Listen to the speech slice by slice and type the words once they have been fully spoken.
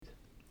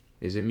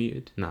Is it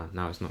muted? No,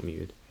 now it's not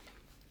muted.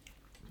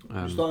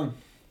 It's done.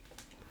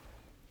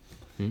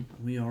 Hmm?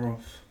 We are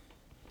off.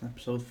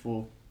 Episode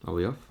 4. Are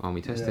we off? Are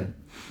we testing?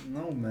 Yeah.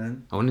 No,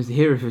 man. I wanted to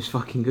hear if it's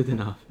fucking good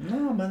enough.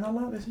 No, man, I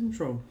like this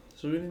intro.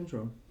 It's a good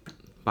intro.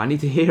 But I need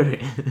to hear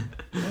it.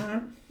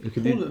 Alright. We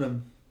could Call do... it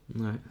them.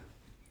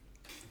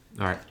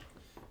 Alright.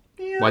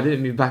 Yeah. Why did it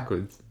move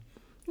backwards?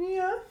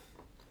 Yeah.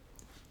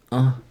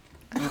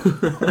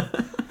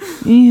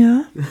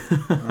 Yeah.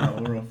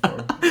 Alright, we're off, bro.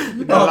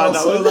 That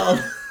That's so was- loud.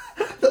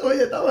 Oh,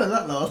 yeah, that wasn't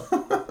that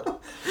loud.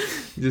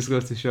 It just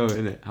goes to show,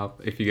 innit? How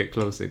if you get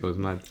closer, it goes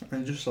mad.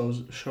 And it just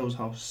shows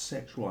how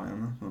sexual I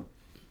am. That's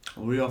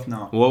what. Are we off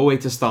now? What a way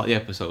to start the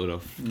episode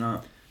off.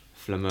 No.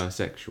 Flameur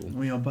sexual.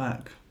 We are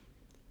back.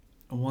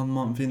 1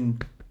 month in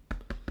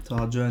to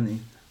our journey.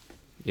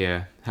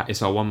 Yeah,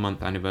 it's our 1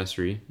 month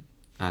anniversary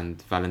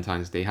and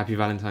Valentine's Day. Happy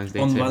Valentine's Day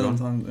On to everyone.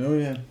 Valentine's. Oh,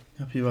 yeah.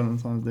 Happy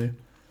Valentine's Day.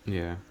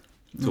 Yeah.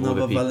 To all the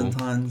Another people.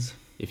 Valentine's.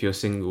 If you're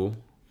single,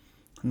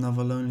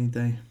 Another lonely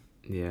day.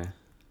 yeah.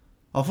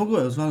 I forgot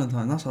it was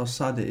Valentine's. That's how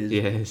sad it is.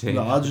 Yeah, same.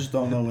 Like, I just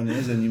don't know when it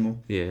is anymore.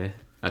 Yeah,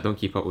 I don't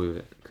keep up with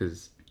it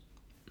because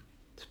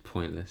it's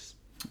pointless.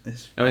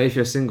 It's If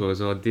you're single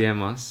as well,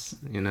 DM us,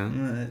 you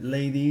know.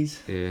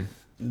 ladies. Yeah.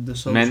 The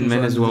socials Men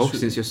are as in the well, descri-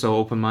 since you're so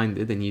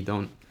open-minded and you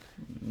don't...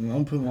 I'm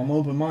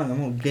open-minded. I'm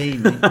not gay,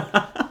 mate.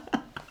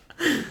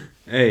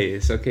 Hey,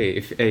 it's okay.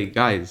 Hey,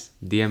 guys,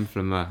 DM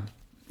Flameur.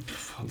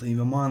 I don't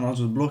even mind. I'll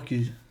just block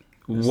you.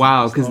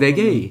 Wow, it's because not they're a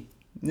problem. gay?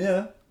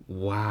 Yeah.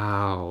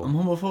 Wow. I'm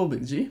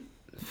homophobic, G.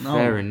 No.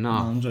 Fair No,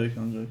 enough. I'm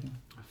joking.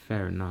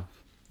 Fair enough.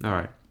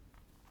 Alright.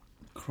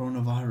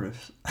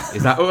 Coronavirus.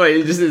 Is that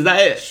is that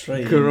it?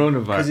 Straight.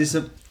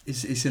 Coronavirus.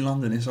 Because it's in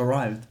London. It's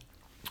arrived.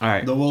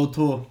 Alright. The world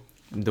tour.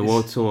 The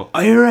world tour.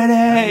 Are you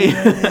ready?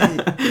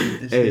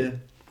 It's Hey.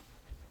 here.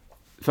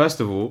 First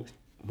of all,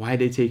 why are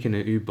they taking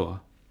an Uber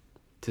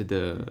to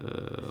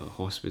the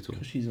hospital?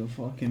 Because she's a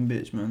fucking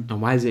bitch, man.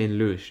 And why is it in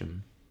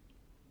Lewisham?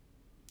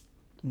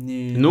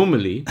 Yeah.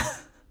 Normally,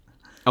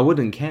 I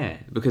wouldn't care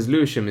because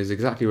Lewisham is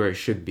exactly where it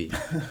should be.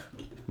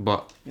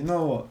 But You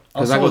know what?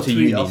 'Cause I go to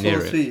uni I saw near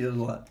a it. tweet. It was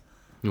like,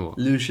 what?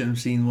 Lewisham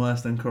seen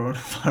worse than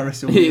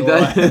coronavirus. It'll be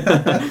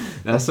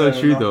That's so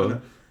Fair true enough, though.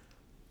 innit?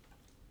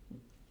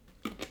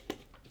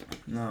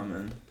 Nah,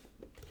 man.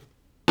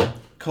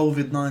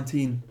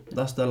 COVID-19.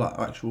 That's the like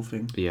actual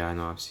thing. Yeah, I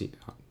know. I've seen.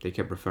 They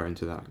kept referring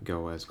to that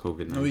girl as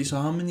COVID-19. Oh, wait, so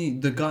how many?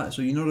 The guy.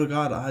 So you know the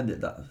guy that had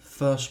it, that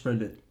first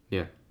spread it.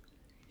 Yeah.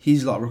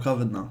 He's like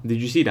recovered now.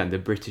 Did you see that? The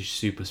British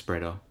super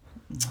spreader,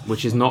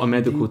 which is not a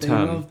medical They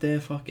term. love their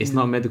fucking. It's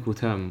not a medical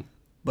term.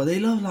 But they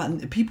love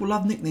like people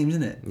love nicknames,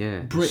 innit? Yeah.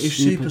 British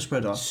super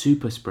spreader.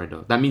 Super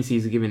spreader. That means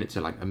he's giving it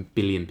to like 1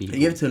 billion people. They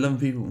gave it to 11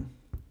 people.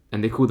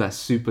 And they call that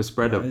super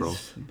spreader, That bro.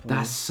 is-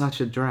 That's such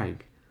a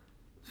drag.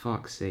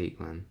 Fuck's sake,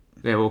 man.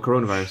 Yeah, well,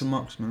 coronavirus.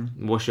 Schmucks, man.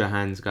 Wash your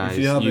hands, guys.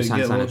 If you have Use it,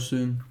 hand get well sanitizer.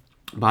 soon.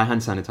 Buy hand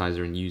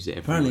sanitizer and use it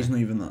Apparently, it's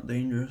everywhere. not even that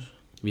dangerous.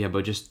 Yeah,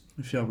 but just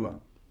If you have like,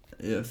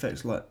 it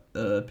affects like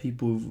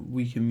people with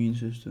weak immune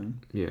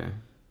system. yeah.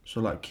 So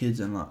like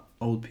kids and like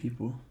old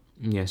people.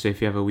 Yeah, so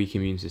if you have a weak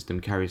immune system,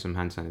 carry some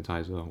hand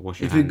sanitizer.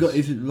 Wash your If you hands. got,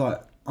 if it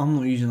like, I'm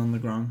not using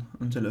underground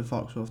until it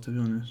fucks off, to be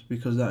honest,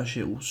 because that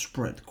shit will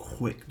spread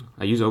quick.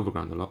 I use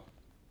overground a lot.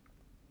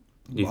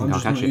 Do you But think I'm I'll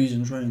just catch not it?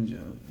 using trains, yeah.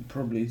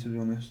 Probably, to be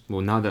honest.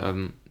 Well, now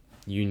that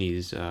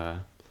uni's I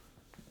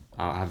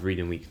have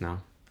reading week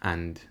now,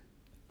 and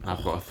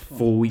I've got a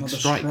 4-week Not the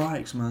strike,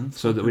 strikes, man.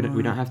 so that we Fucking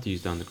don't hell. have to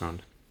use the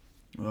underground.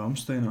 Well, I'm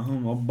staying at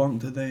home. I'll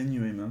bunk today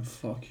anyway, man.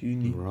 Fuck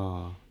uni.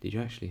 Raw. Did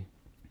you actually?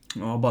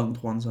 I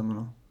bunked one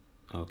seminar.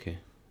 Okay.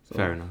 So,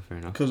 Fair enough. Fair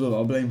enough. Because of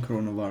I blame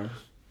coronavirus.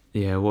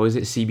 Yeah. What was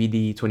it?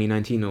 CBD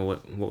 2019 or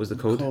what? What was the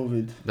code?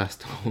 COVID. That's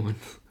the one.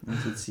 I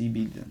said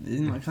CBD.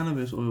 Isn't like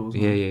cannabis oils?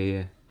 Yeah. man?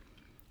 Yeah.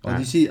 Oh, do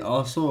you see?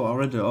 I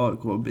read the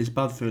article. But it's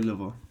bad for your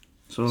liver.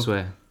 So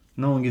Swear.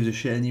 no one gives a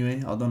shit anyway.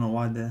 I don't know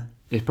why they're.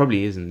 It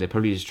probably isn't. They're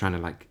probably just trying to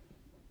like,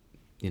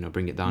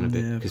 bring it down a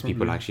bit Yeah, because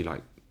people are probably. actually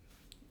like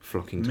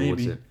flocking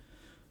towards Maybe. it.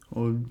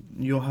 Or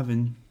you're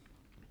having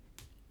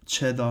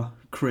cheddar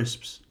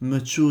crisps,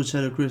 mature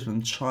cheddar crisps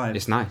and chives.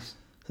 It's nice.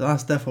 So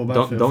that's definitely bad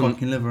Don't- for your don't-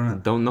 fucking liver,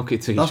 innit? Don't knock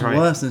it till you That's try it.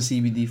 worse than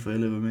CBD for your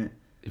liver, mate.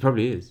 It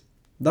probably is.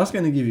 That's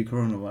gonna give you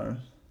coronavirus.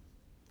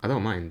 I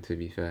don't mind, to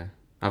be fair.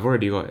 I've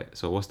already got it,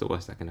 so what's the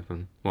worst that can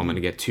happen? Well, I'm going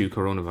to get 2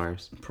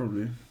 coronavirus.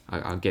 Probably.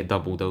 I'll get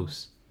double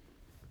dose.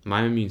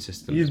 My immune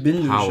system You've is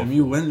been powerful. Lewisham.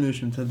 You went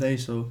Lewisham today,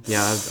 so.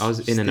 Yeah, I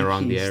was in and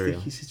around the area.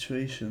 Sticky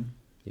situation.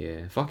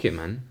 Yeah, fuck it,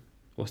 man.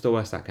 What's the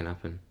worst that can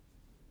happen?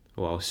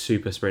 Well, I'll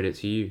super spread it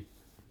to you.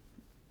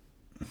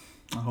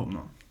 I hope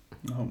not.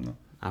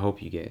 I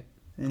hope you get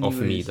it. Off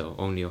me, Anyways, though.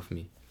 Only off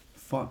me.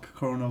 Fuck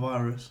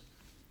coronavirus.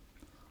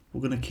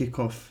 We're gonna kick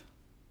off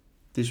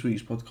this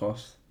week's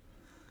podcast.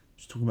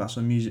 Just talk about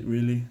some music,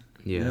 really.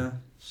 Yeah.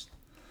 Just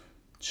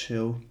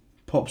chill.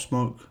 Pop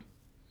Smoke.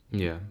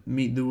 Yeah.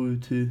 Meet the Woo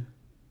 2.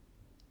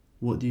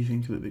 What do you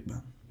think of it, big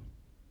man?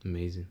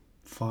 Amazing.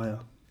 Fire.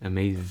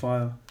 Amazing.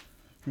 Fire.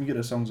 Let me get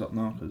the songs up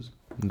now, because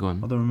Go I on.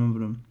 don't remember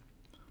them.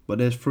 But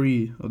there's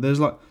 3. There's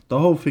like, the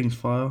whole thing's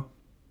fire.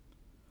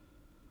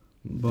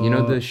 But You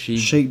know the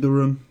Shake the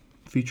Room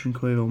featuring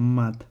Quavo,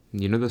 mad.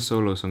 You know the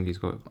solo song he's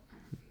got.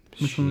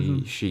 Which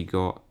one? She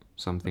got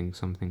something.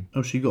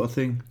 Oh, She Got a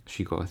Thing.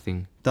 She got a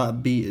thing.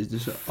 That beat is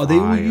this. Are they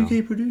all Fire.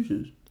 UK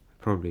producers?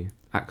 Probably.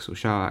 Axel,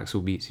 shout out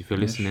Axel Beats if you're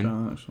listening. Shout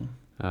out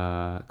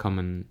Axel. Come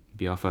and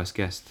be our first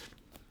guest.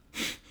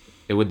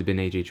 It would have been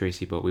AJ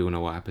Tracy, but we all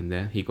know what happened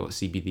there. He got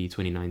CBD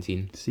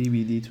 2019.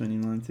 CBD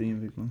 2019,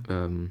 big man.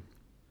 Um,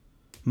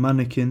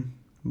 Mannequin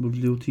with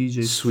Lil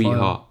TJ.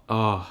 Sweetheart.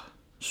 Oh.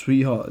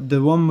 Sweetheart.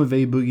 The one with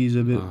A Boogie's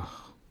a bit.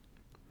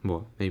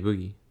 What? A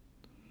Boogie?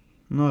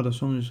 No, the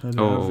song just had an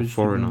Oh, average.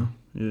 Foreigner.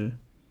 Yeah.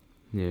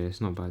 Yeah,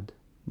 it's not bad.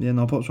 Yeah,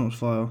 no, Pop Smoke's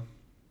fire.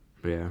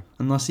 Yeah.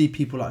 And I see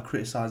people like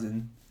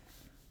criticising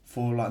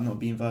for like not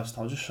being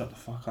versatile. Just shut the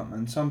fuck up,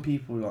 man. Some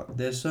people like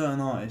there's certain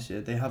artists, yeah,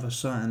 they have a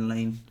certain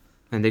lane.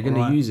 And they're gonna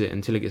Right. use it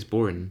until it gets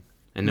boring.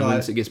 And then Like-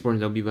 once it gets boring,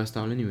 they'll be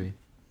versatile anyway.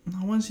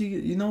 No, once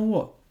you know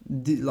what,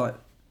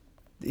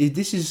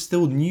 this is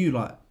still new.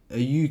 Like a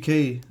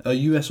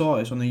US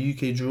artist on a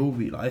UK drill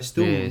beat. Like it's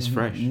still, Yeah, it's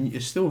fresh.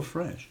 It's still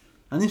fresh,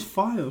 and it's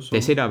fire. So.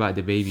 They say that about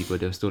the baby, but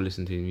they'll still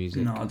listen to his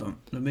music. No, I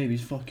don't. The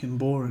baby's fucking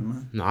boring,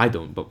 man. No, I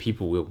don't, but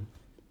people will.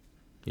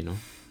 You know?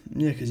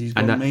 Yeah, because he's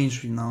And gone that-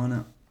 mainstream now,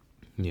 innit?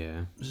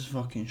 Yeah. This is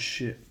fucking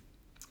shit.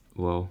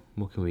 Well,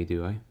 what can we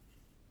do, eh?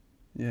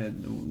 Yeah,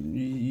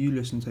 you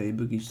listen to A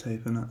Boogie's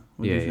tape, innit?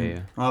 What do Yeah, you yeah, think?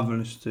 yeah. I haven't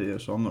listened to it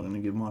yet, so I'm not going to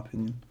give my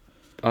opinion.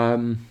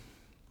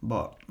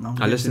 But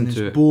I listened it's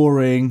to it.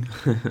 boring.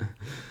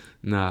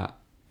 Nah.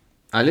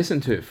 I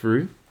listened to it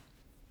through,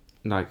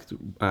 like,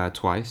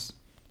 twice.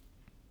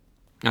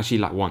 Actually,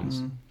 like, once.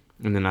 Mm,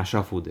 And then I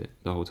shuffled it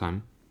the whole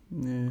time.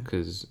 yeah.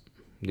 Because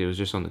it was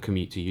just on the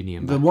commute to uni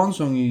and The back. one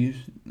song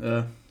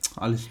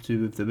I listened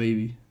to with the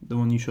baby, the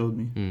one you showed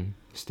me.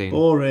 Stain.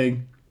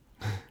 Boring.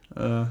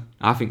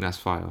 I think that's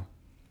fire.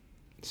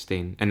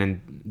 Stain. And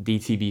then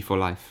DTB for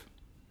Life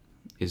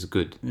is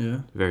good.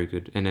 Yeah. Very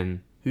good. And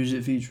then Who's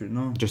it featuring?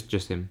 No.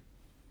 just him.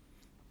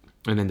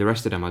 And then the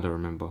rest of them I don't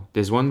remember.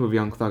 There's one with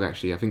Young Thug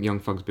actually. I think Young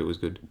Thug's bit was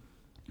good.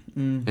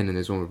 Mm. And then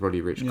there's one with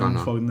Roddy Rich, Young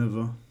Gunna. Thug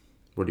Never.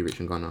 Roddy Rich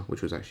and Gunna,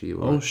 which was actually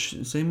Oh alright.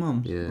 shit, same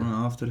mum. Yeah.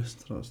 Right, after this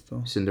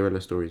stuff.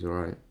 Cinderella Story's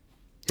alright.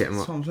 Hit 'em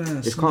That's up. what I'm saying.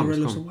 It's calm, it's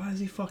Cinderella calm. Story. Why is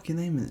he fucking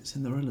naming it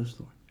Cinderella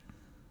Story?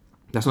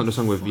 That's not the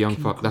song with Young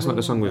Thug. That's not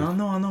the song with... I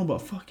know, but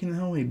fucking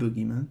hell, A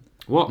Boogie, man.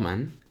 What,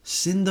 man?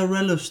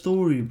 Cinderella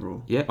Story,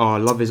 bro. Yeah. Oh, I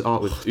love his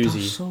art with That's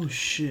Uzi. so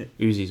shit.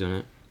 Uzi's on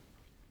it.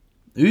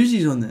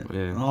 Uzi's on it.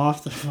 Yeah. Oh,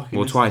 after fucking.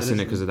 Well, listen twice to in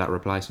it this because of that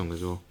Reply song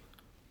as well.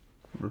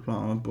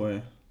 Reply, my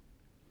boy.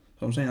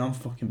 So I'm saying I'm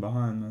fucking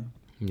behind, man.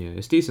 Yeah,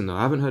 it's decent though.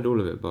 I haven't heard all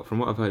of it, but from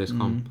what I've heard, it's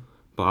calm. Mm,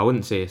 But I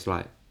wouldn't say it's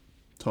like...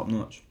 top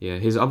notch. Yeah,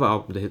 his other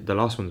album, the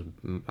last one's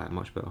like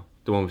much better.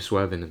 The one with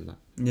Swerving and that.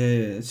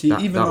 Yeah. See,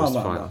 That- even that I was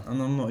like fire. that,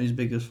 and I'm not his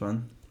biggest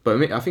fan.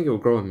 But I think it will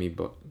grow on me,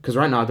 but because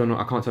right now I don't know,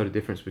 I can't tell the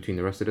difference between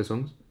the rest of the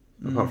songs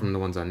apart from the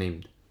ones I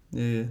named.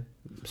 Yeah.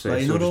 So Like,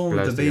 it you know sort the of one with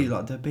blurs the baby, together.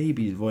 like the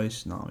baby's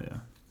voice now, yeah.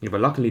 Yeah, but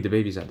luckily the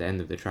baby's at the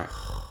end of the track.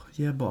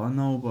 Yeah, but I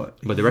know, but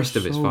But the he's rest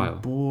of it's so fire.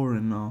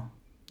 boring now.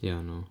 Yeah,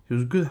 I know. He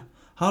was good.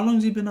 How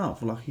long's he been out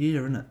for? Like a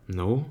year, innit?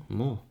 No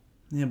more.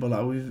 Yeah, but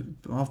like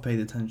I've paid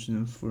attention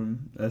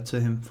to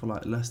him for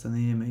like less than a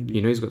year, maybe.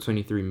 You know he's got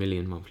 23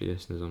 million monthly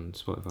listeners on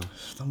Spotify.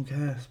 Don't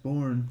care. It's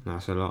boring. No,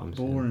 that's a lot. I'm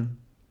saying. Boring.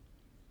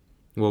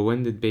 Well,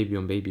 when did Baby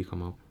on Baby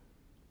come out?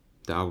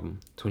 The album,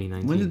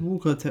 2019. When did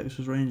Walker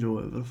Texas Ranger or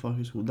whatever the fuck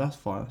it's called? That's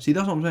fire. See,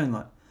 that's what I'm saying.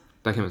 Like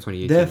That came out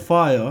 2018. they're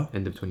fire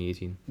End of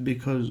 2018.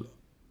 because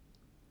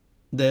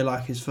they're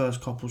like his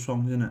first couple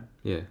songs, innit?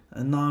 Yeah.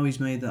 And now he's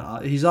made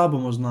that. His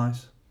album was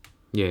nice,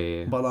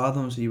 Yeah. but like, I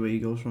don't see where he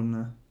goes from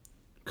there.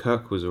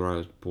 Kirk was alright. It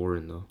was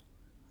boring though.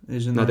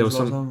 Isn't No, that there his was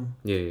last some- album?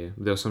 Yeah.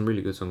 There were some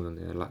really good songs on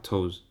there, like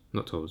Toes.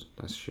 Not Toes.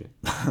 That's shit.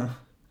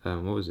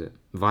 What was it?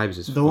 Vibes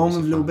is The one with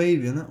obviously Lil fire.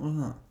 Baby, innit? Wasn't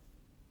that?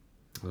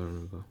 I don't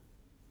remember.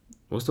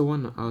 What's the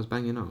one I was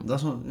banging out?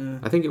 That's not. Yeah.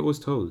 I think it was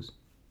Toes.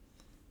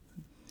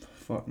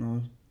 Fuck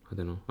no. I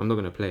don't know. I'm not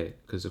gonna play it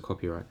because of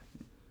copyright.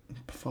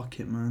 Fuck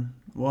it, man.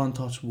 We're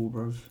untouchable,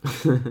 bro.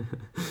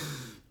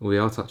 We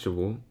are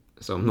touchable,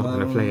 so I'm not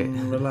gonna play it.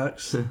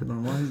 Relax.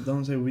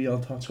 Don't say we are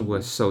touchable.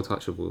 We're so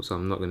touchable, so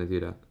I'm not gonna do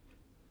that.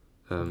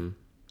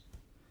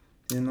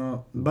 You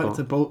know, back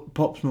to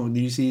Pop Smoke.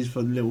 Do you see his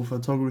little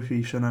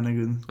photography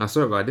shenanigans? I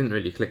saw it, but I didn't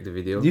really click the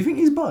video. Do you think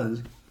he's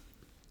buzzed?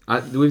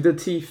 With the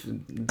teeth,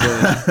 you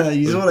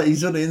saw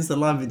the Insta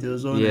live video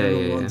as well. Yeah, and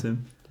everyone yeah, wants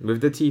him.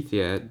 with the teeth,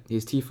 yeah,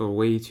 his teeth are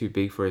way too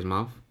big for his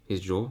mouth, his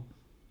jaw.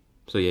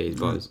 So yeah, he's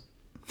buzzed.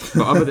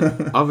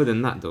 But other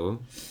than that though,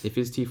 if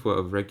his teeth were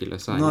of regular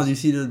size, No, do you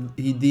see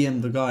he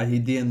DM'd the guy? He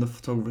DM'd the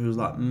photographer. He was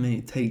like,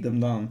 "Mate, take them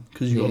down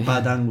because you got Yeah.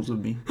 bad angles of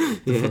me."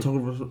 The Yeah.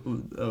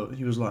 photographer,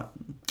 he was like,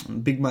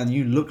 "Big man,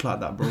 you look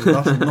like that, bro.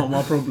 That's not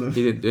my problem."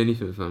 he didn't do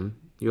anything with him.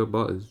 You're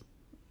buzzed.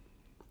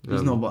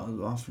 He's not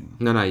buzzed. I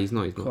think No, he's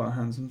not. He's not. quite a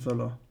handsome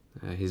fella.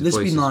 His Let's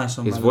voice. be nice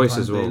on his Valentine's voice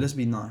as Day. well. Let's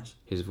be nice.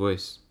 His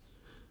voice.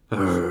 Yeah.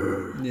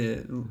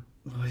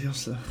 Oh, you're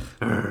so...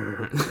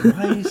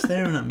 Why are you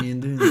staring at me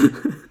and doing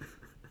that?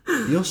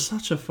 You're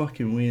such a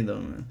fucking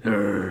weirdo,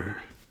 man.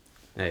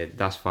 Hey,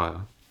 that's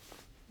fire.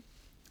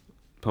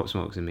 Pop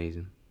Smoke's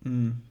amazing.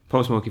 Mm.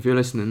 Pop Smoke, if you're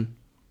listening,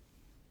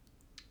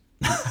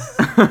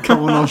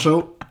 Come on our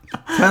show.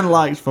 10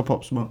 likes for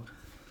Pop Smoke.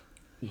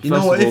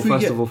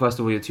 First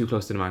of all, you're too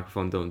close to the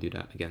microphone. Don't do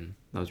that again.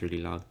 That was really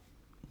loud.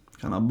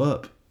 Can I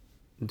burp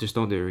Just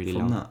don't do it really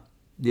from loud. that?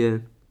 Yeah.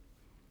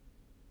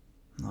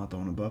 No, I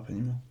don't want to burp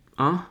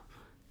anymore.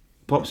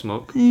 Pop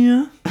Smoke.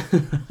 Yeah.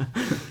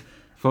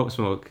 Pop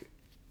Smoke.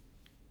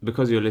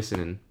 Because you're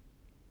listening.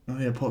 Oh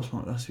yeah, Pop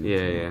Smoke. That's who.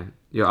 Yeah.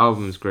 Your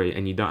album's great,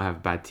 and you don't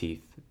have bad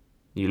teeth.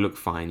 You look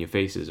fine. Your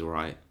face is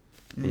alright,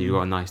 and you've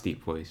got a nice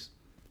deep voice.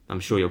 I'm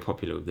sure you're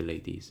popular with the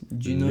ladies.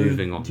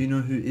 Moving on. Do you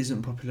know who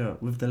isn't popular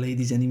with the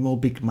ladies anymore?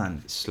 Big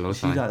man. Slow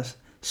See Tie. that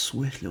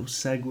swift little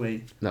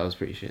segue. That was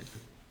pretty shit.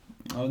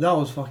 Oh, that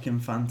was fucking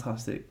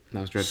fantastic.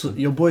 That was dreadful.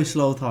 Your boy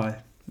Slow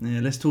Tie.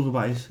 Yeah, let's talk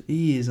about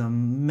he is a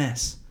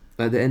mess.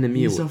 Like the NME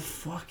He's Award. a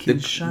fucking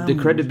The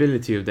shambles.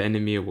 credibility of the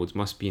NME Awards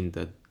must be in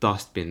the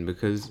dustbin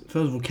because... First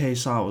of all,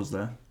 KSI was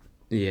there.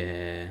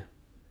 Yeah.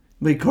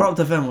 But Corrupt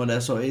FM were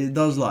there, so it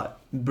does like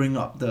bring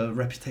up the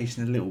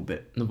reputation a little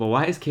bit. No, but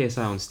why is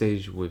KSI on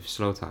stage with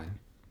Slow Tie?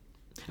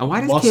 And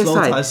why does While Slow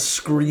Tie KSI...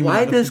 screaming.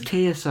 Why does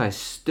KSI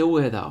still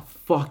wear that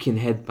fucking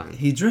headband?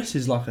 He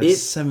dresses like a It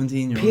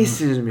 17-year-old.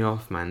 Pisses me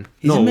off, man.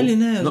 He's a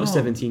millionaire as not well.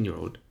 a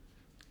 17-year-old.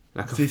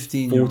 Like a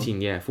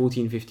 15-year-old.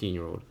 14,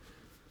 15-year-old.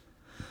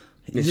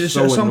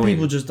 Some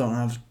people just don't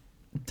have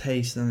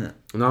taste in it.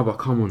 No, but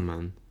come on,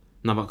 man.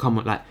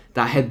 Like,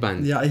 that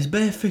headband. Yeah, it's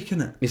bare thick,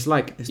 innit? It's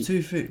like... It's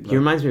too thick. He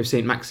reminds me of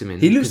Saint Maximin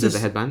He looks because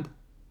of the headband.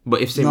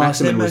 But if Saint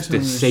Maximin was is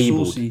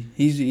disabled... saucy.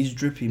 He's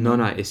drippy, man.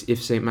 No, it's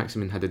if Saint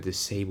Maximin had a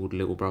disabled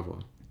little brother,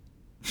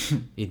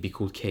 he'd be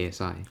called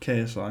KSI.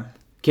 KSI.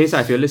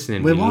 KSI, if you're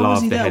listening, Wait, we why was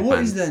love he the there? headband. What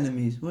is the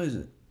enemies? What is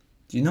it?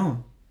 Do you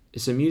know?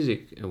 It's a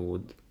music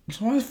award.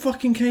 So why is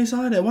fucking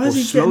KSI there? Why Well, is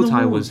he Slow getting the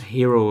Tie award? was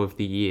Hero of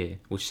the Year,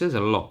 which says a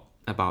lot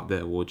about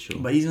the award show.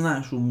 But he's an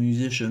actual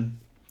musician.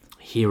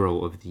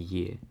 Hero of the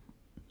Year.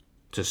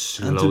 To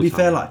Slow And to be Tie.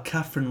 fair, like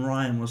Catherine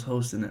Ryan was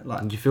hosting it.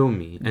 Like Do you feel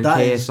me? And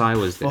that is KSI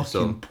was there, fucking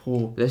so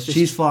poor. let's just-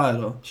 She's fired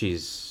though.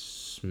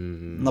 she's...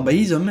 No, but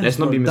he's a mess. Let's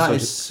not bro. be That misog-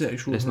 is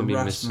sexual Let's not be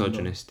harassment, though.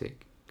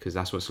 misogynistic, because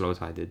that's what Slow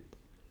Tie did.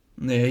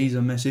 Yeah, he's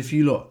a mess. If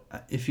you lot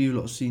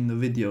seen the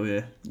video,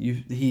 yeah,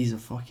 he's a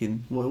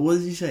fucking. What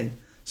does he say?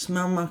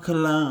 Smell my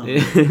cologne.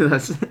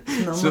 That's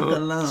Smell my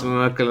cologne.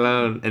 Smoke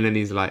alone. And then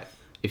he's like,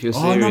 if you're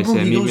Oh, no, serious, bro,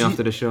 yeah, he meet goes- me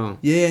after the show.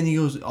 Yeah, and he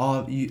goes,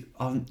 "Oh,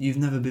 you've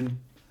never been.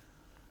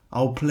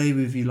 I'll play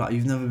with you like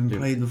you've never been Yeah.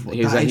 played before." He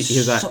was That like- is he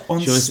was like, so-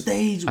 on she wants-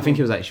 stage. I think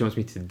he bro. was like, she wants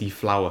me to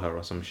deflower her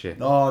or some shit.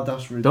 Oh,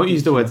 that's ridiculous. Don't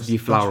use the word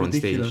deflower on That's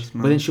stage. ridiculous,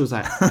 man. But then she was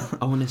like,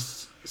 I want to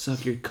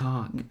suck your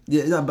cock.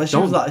 Yeah, no, but she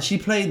Don't- was like, she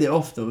played it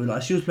off though.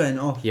 Like she was playing it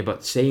off. Yeah,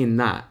 but saying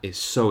that is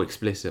so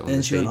explicit on And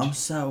the she stage. went, "I'm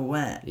so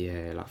wet."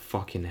 Yeah, like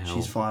fucking hell.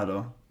 She's fire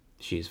though.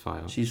 She's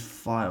fire. She's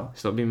fire.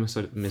 Stop being You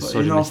know,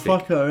 misogynistic.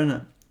 fuck her,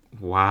 innit?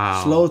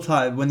 Wow. Slow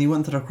Tie, when he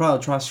went to the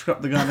crowd, tried to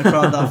scrap the guy in the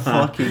crowd, that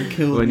fucking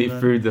killed When me. he man.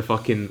 threw the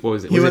fucking, what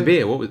was it? He Was went- it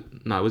beer? What was?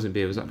 No, it wasn't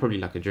beer. It was like probably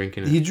like a drink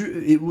in it. He drew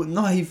it.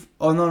 No,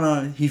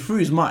 he threw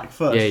his mic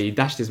first. Yeah, he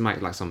dashed his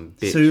mic like some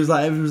bitch. So he was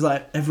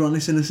like, everyone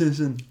listen,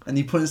 and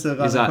he points to the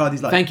guy He's in the like, crowd.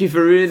 He's like, thank you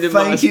for ruining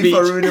my thank speech. you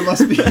for ruining my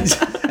speech.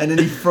 And then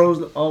he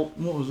froze. Oh,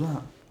 what was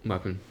that? What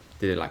happened?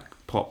 Did it like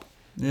pop?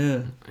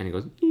 Yeah, And he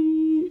goes,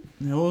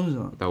 yeah, what was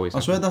that? that always I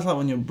swear happens. that's like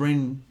when your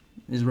brain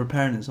is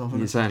repairing itself.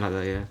 You're Innit? saying like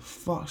that, yeah.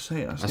 Fuck's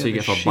sake, That's what you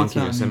get for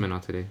bunking your seminar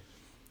today.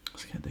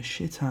 Scared the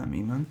shit out of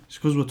me, man. It's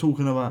because we're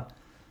talking about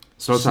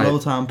Slow Slow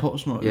Tie. Tie and Pop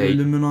Smoke. Yeah, The he-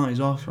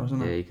 Illuminati's after us, isn't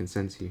Yeah, it? he can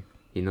sense you.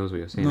 He knows what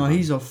you're saying. No, about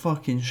he's him. a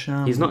fucking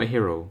sham. He's not a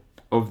hero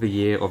of the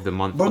year, of the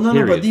month, Bro, of no,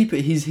 period. but deeper,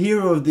 he's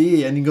hero of the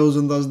year, and he goes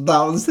and does that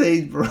on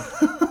stage, bro.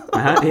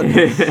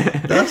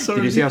 That's so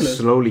Did you see how ridiculous.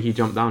 slowly he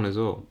jumped down as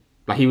well?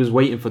 Like he was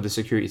waiting for the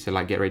security to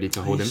like get ready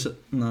to hold him.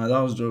 No, that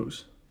was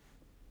jokes.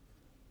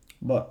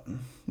 But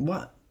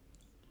what?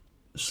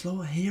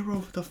 Slow hero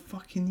of the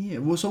fucking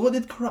year. Well, so what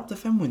did Corrupt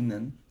FM win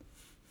then?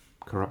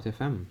 Corrupt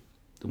FM.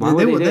 Yeah,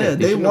 they were there.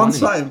 They should've won it.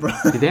 something, bro.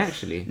 Did they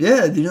actually?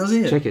 Yeah, did you not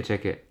see it?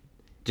 Check it.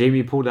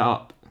 Jamie pulled it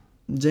up.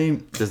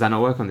 James, Does that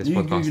not work on this you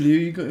podcast? Google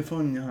you got your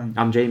phone in your hand.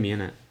 I'm Jamie,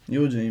 innit?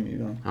 You're Jamie,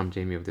 go on. I'm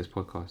Jamie of this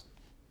podcast.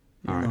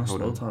 You Alright, know,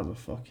 hold Slow on. Tie's a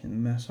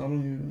fucking mess. How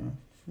long you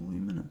 40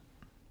 minutes.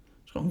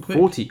 It's gone quick.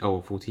 40.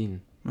 Oh,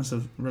 14. Must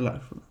have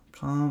relaxed.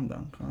 Calm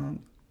down.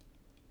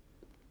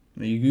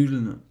 Are you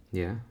Googling it?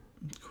 Yeah.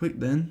 Quick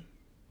then.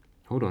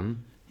 Hold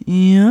on.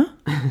 Yeah.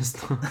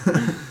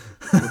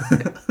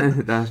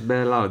 That's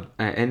very loud.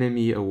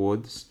 Enemy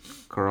Awards.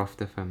 Corrupt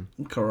FM.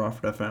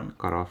 Corrupt FM.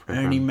 Corrupt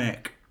Ernie FM.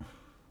 Mac.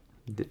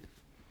 Di-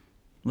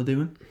 What they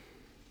win?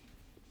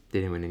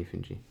 Didn't win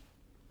anything, G.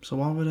 So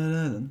why were they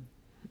there then?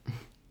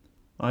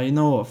 Oh, you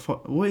know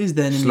what? What is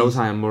the enemy? Slow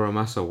Tie and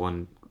Muramasa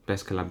won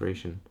Best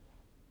Collaboration.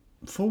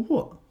 For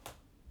what?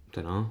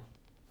 Don't know.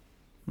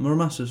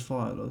 Muramasa's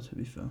fire though, to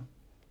be fair.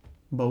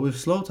 But with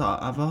Slow Tie,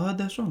 have I heard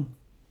their song?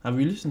 Have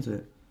you listened to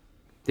it?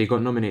 They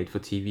got nominated for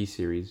TV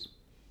series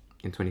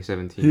in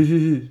 2017.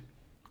 Who?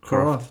 Craft.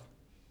 Craft.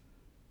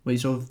 Wait,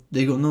 so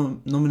they got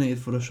nominated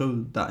for the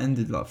show that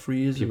ended like 3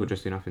 years People ago?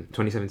 Just Do Nothing.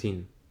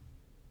 2017.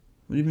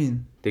 What do you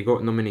mean? They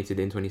got nominated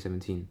in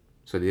 2017,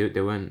 so they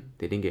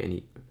didn't get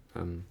any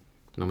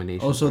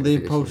nominations. Oh, so for they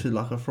this year. posted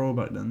like a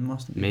throwback then,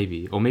 must have been.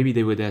 Maybe, or maybe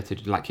they were there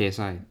to like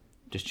KSI,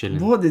 just chilling.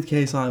 What did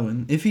KSI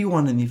win? If he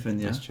won anything,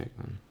 yeah. Let's check,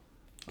 man.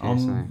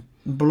 KSI I'm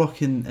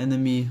blocking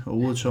enemy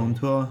award show on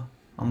Twitter.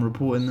 I'm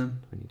reporting them.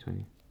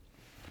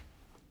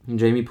 2020.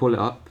 Jamie, pull it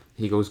up.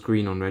 He goes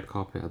green on red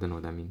carpet. I don't know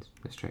what that means.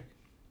 Let's check.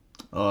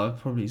 Oh,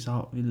 probably he's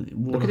out.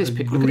 Look at this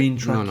picture. green No,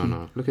 trackie.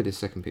 no. Look at this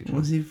second picture.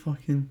 What's he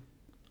fucking?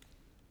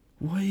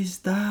 What is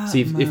that?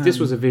 See, if this man?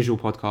 was a visual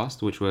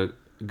podcast, which we're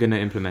gonna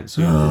implement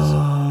soon, 'cause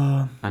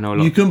I know a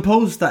lot. You can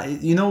post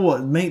that. You know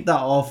what? Make that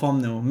our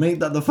thumbnail. Make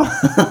that the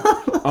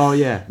Oh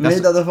yeah,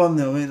 Make that the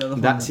thumbnail. Make that the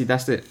thumbnail.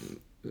 that's it.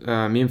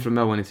 Me and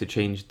Flamel wanted to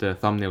change the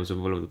thumbnails of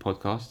all of the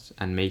podcasts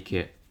and make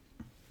it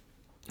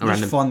a Just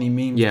random, funny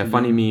memes. yeah, to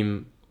funny do.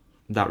 meme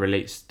that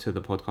relates to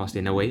the podcast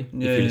in a way.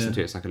 Yeah, if you listen yeah.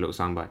 to it, it's like a little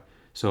soundbite.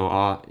 So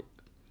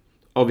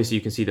obviously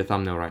you can see the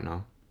thumbnail right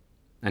now,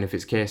 and if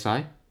it's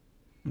KSI,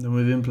 Then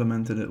we've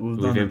implemented it.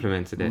 We've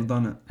implemented We've it,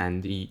 done it.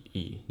 and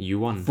you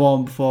won.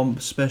 For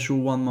special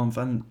 1 month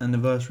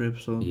anniversary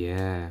episode.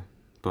 Yeah,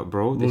 but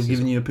bro, We're this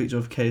giving is. you a picture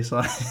of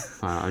KSI.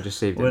 I just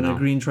saved We're it in now. a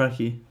green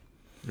trackie.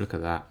 Look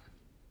at that,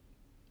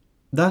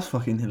 That's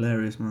fucking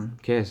hilarious, man.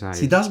 KSI.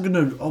 See,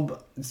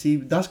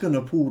 that's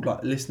gonna pull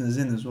like listeners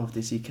in as well if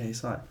they see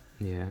KSI.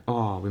 Yeah.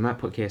 Oh, we might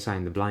put KSI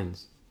in the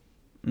blinds.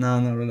 No,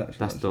 relax.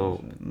 That's relax,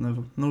 dope. relax.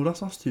 Never. No,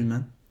 that's us two,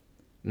 man.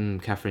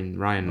 Catherine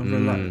Ryan. I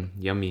really like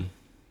Yummy.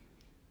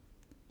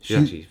 She's She-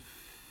 actually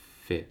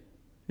fit.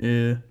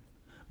 Yeah,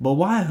 but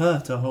why her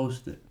to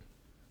host it?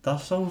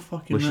 That's so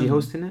fucking. Was she random.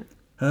 hosting it?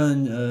 Her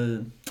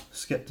and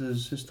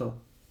Skepta's sister,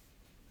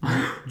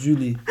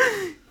 Julie.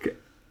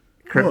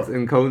 Krept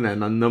and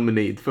Conan are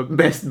nominated for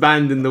best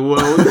band in the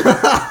world.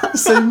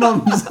 Same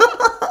mums.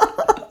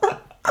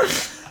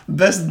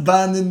 Best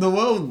band in the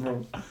world,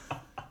 bro.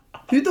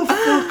 Who the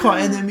fuck are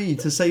enemy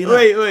to say that?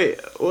 Wait.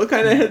 What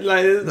kind of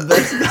headline is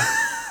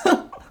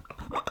that?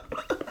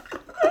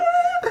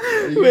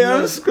 Wait,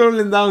 I'm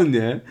scrolling down,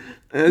 yeah.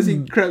 And I see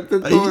Krept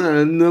and Are you- Conan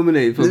are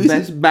nominated for Let me see.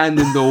 best band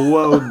in the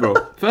world, bro.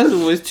 First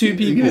of all, it's two Give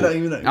me people. that,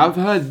 give me that. I've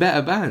heard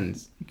better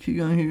bands. Keep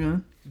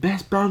going.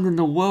 Best band in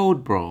the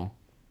world, bro.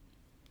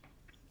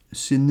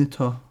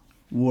 Sinita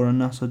wore a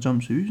NASA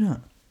jumpsuit. Who's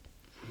that?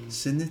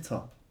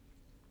 Sinita.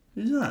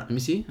 Who's that? Let me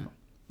see.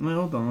 Wait,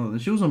 hold on.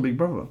 She was on Big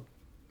Brother.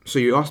 So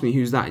you asked me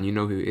who's that, and you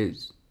know who it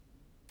is.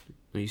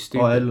 Are you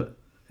stupid? Oh,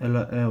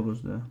 Ella Air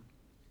was there.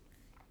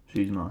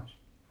 She's nice.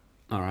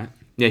 All right.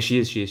 Yeah, she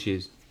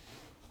is.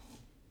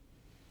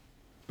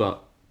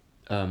 But,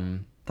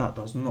 That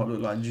does not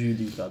look like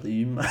Julie, that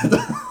you mad.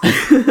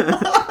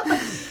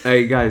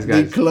 hey guys,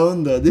 They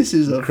cloned her. This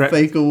is a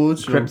fake award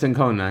show. Krept and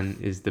Conan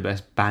is the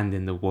best band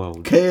in the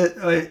world.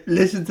 Wait,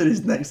 listen to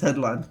this next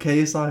headline.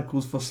 KSI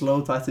calls for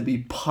Slow Tie to be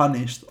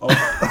punished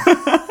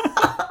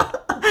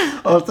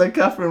after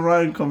Catherine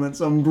Ryan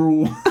comments on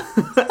Brawl.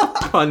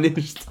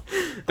 Punished.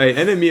 Hey,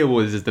 Enemy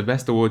Awards is the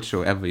best award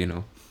show ever, you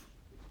know.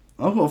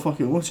 I've got to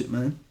fucking watch it,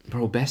 man.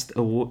 Bro, best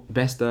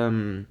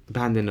band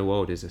in the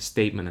world is a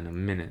statement in a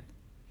minute.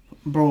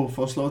 Bro,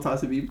 for Slow Tie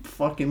to be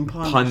fucking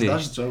punished. That's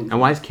Punished. joke. And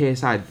why does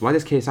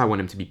KSI want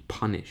him to be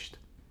punished?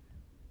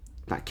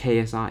 Like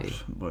KSI.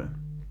 Boy,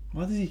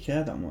 why does he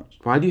care that much?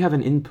 Why do you have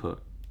an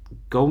input?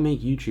 Go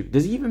make YouTube.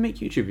 Does he even make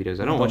YouTube videos?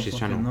 I don't watch his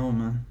channel. No,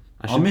 man.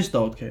 I should- miss the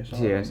old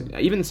KSI. Yeah,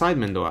 even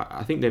Sidemen though,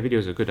 I think their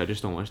videos are good. I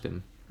just don't watch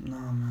them.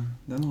 Nah, man.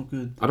 They're not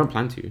good. I don't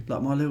plan to.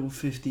 Like, my little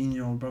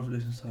 15-year-old brother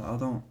listens to that. I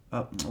don't...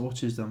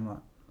 watches them, like...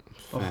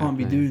 I Fair can't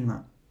be play. doing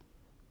that.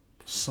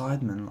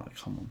 Sidemen, like,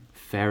 come on.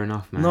 Fair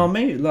enough, man. No,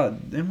 maybe,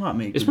 like, they might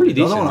make It's good probably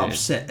videos. I don't decent, want to yeah.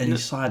 upset any No.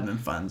 Sidemen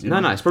fans, you No,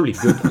 know? it's probably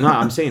good. No,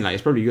 I'm saying like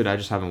it's probably good. I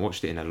just haven't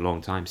watched it in a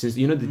long time since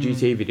you know the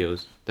GTA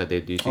videos that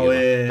they do together. Oh,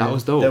 yeah. That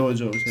was dope. They were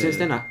jokes, yeah. Since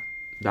then,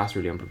 that's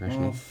really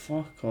unprofessional. Oh,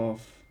 fuck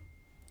off.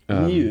 I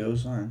Um, knew it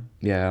was fine.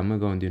 Yeah, I'm gonna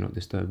go and do not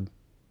disturb.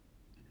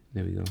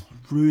 There we go.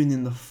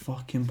 Ruining the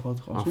fucking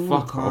podcast. Oh, all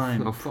fuck the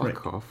time, off. Oh, prick.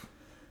 fuck off.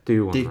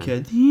 Do one,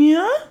 Dickhead.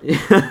 Yeah?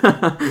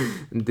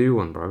 man. Do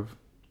one, bro.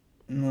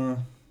 No.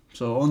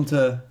 So, on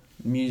to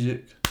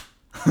music.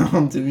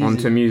 on to music.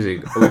 Onto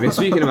music. We've been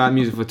speaking about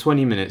music for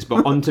 20 minutes,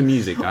 but onto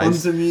music,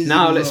 guys. Onto music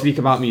Now as let's well. speak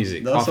about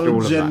music That's after so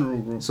all general,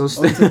 of bro. that.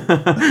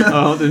 So,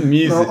 onto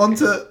music. No,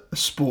 onto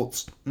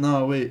sports.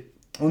 No, wait.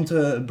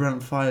 Onto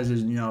Brent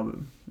Fires' new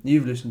album.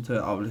 You've listened to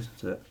it, I've listened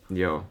to it.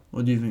 Yo,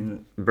 What do you think of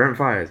it? Brent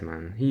Fires,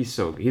 man. He's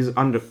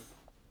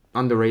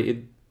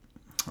underrated.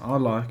 I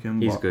like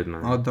him, He's but good,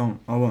 man.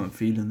 I wasn't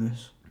feeling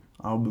this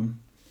album.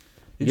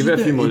 Give it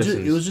a few more it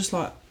listens. It was just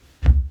like,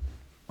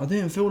 I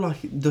didn't feel like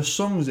the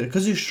songs,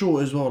 because it's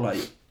short as well,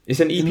 like, It's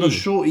an in the EP.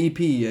 short EP,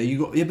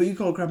 but you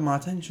gotta grab my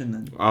attention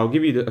then. I'll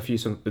give you a few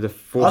songs. The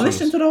 4 I songs.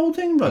 listened to the whole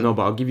thing, but No,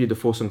 but I'll give you the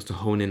 4 songs to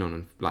hone in on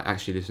and like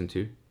actually listen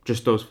to.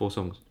 Just those 4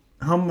 songs.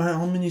 how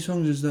many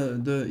songs is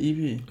the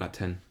EP? Like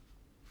 10.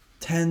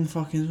 10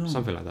 fucking songs.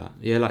 Something like that.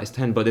 Yeah, like it's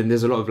 10, but then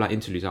there's a lot of like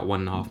interludes, like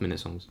 1.5 minute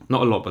songs.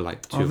 Not a lot, but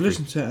like 2 or I've 3.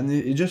 listened to it and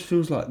it just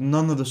feels like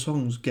none of the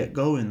songs get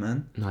going,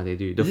 man. No, they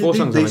do. The 4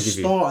 songs they I'm gonna give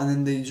you. start and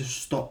then they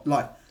just stop.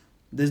 Like,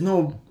 there's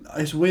no.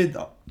 It's weird.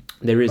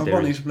 There is. I There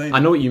can't is. explain. I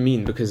know what you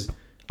mean because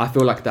I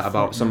feel like that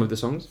about Fuck, some man. of the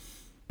songs,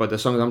 but the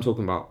songs I'm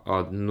talking about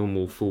are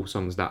normal full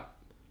songs that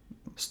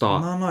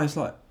start. No, it's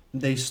like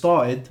they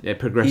started. It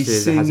progresses.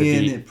 He's It has a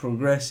singing, beat. it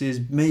progresses,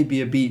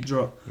 maybe a beat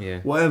drop, Yeah.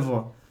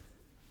 whatever.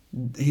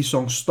 His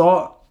songs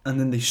start and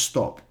then they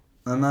stop,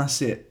 and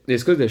that's it.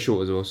 It's because they're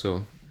short as well.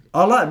 So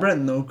I like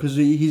Brent though because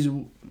he's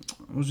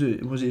was it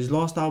his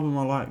last album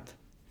I liked.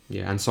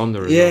 yeah, and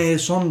Sonder as Yeah, well. yeah,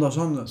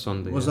 Sonder.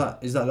 Sonder. Was Yeah.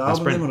 is that the That's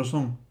album Brent. name or the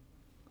song?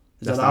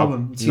 Is That's that the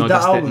album? See No, that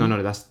that's album?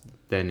 no, that's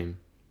their name.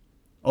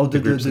 Oh, the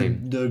group's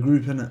name. the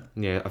group innit?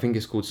 Yeah, I think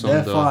it's called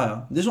They're Sonder.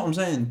 fire. This is what I'm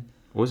saying.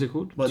 What was it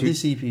called? But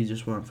this EP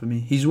just weren't for me.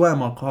 He's wearing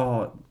my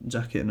Carhartt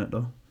jacket in it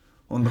though,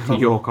 on the cover.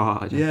 Your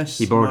car. Yes,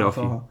 He borrowed my it off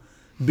you. Carhartt.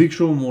 Big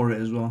Sean wore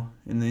it as well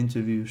in the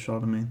interview with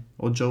Charlamagne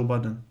or Joe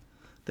Budden.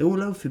 They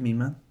all out for me,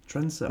 man.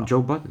 Trendsetter.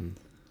 Joe Budden.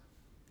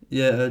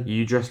 Yeah,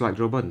 You dress like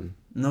Joe Budden.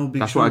 no Big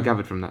That's Sean. what I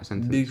gathered from that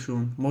sentence. Big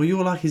Sean. Well,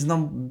 you're like his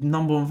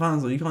number one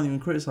fan, so you can't even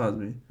criticize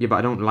me. Yeah, but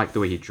I don't like the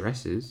way he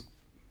dresses.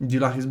 Do you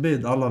like his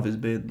beard? I love his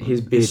beard. Bro.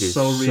 His beard It's is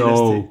so so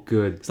realistic.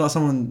 good. It's like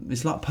someone.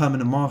 It's like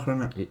permanent marker,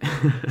 isn't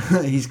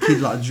it? His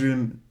kid like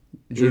drew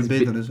a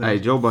beard on his face. Hey,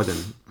 Joe Budden.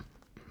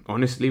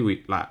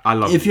 Honestly, I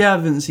love If him. you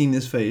haven't seen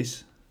this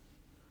face,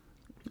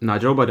 Nah,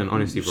 Joe Budden,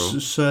 honestly, bro.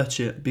 search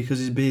it because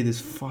his beard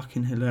is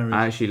fucking hilarious.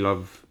 I actually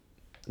love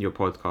your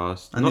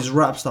podcast. And his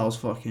rap style's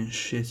fucking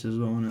shit as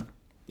well, isn't it?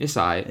 It's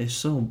alright. It's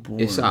so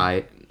boring. It's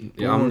alright.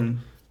 Yeah, Boring.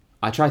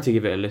 I tried to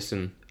give it a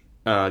listen.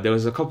 There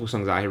was a couple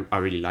songs that I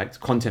really liked,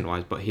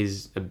 content-wise, but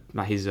his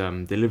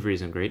delivery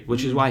isn't great,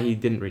 which is why he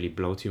didn't really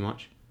blow too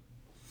much.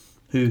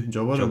 Who?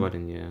 Joe Budden? Joe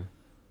Budden, yeah.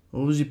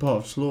 Or was he part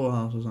of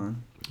Slaughterhouse or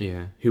something?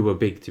 Yeah, who were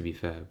big, to be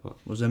fair, but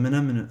Was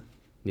Eminem in it?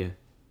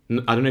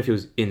 I don't know if he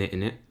was in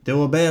it. They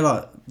were bare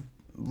like.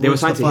 They were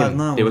signed to him.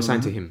 5ix9ine, They were wasn't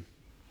signed to they? him,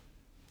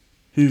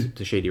 Who?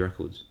 to Shady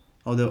Records.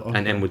 Oh, they were, okay,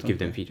 And M would give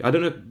them feature. I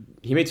don't know.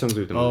 He made songs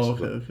with them. Oh, also,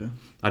 okay, but okay.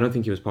 I don't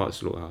think he was part of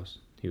Slaughterhouse.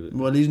 He was.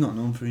 Well, he's not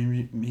known for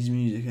his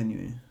music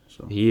anyway.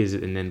 So. He is,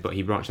 and then but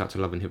he branched out to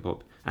Love and Hip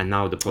Hop, and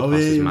now the podcast Oh yeah,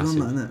 is he was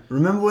massive. on that, innit?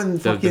 Remember when The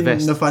fucking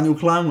best. Nathaniel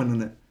Klein went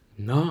on it?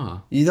 Nah,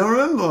 You don't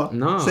remember?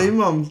 Nah. Same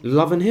mum.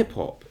 Love and Hip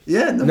Hop.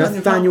 Yeah,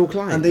 Nathaniel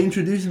Klein. And they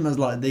introduced him as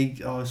like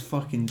it's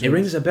fucking. It jokes.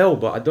 rings a bell,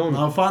 but I don't.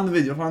 I'll find the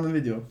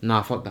video.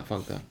 Nah, fuck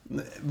that.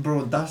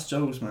 Bro, that's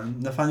jokes, man.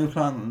 Nathaniel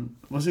Klein.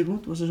 What's it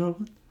called? What's the show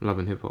called? Love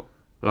and Hip Hop.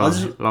 I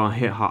just- Love and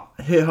Hip Hop.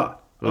 Hit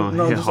Hut. Oh,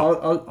 No, Hit just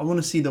Hop. I want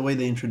to see the way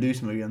they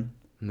introduce him again.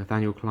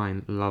 Nathaniel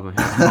Klein. Love and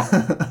Hip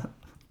Hop.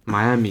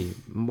 Miami.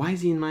 Why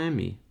is he in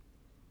Miami?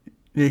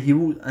 Yeah, he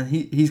will, and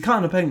he's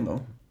kind of paying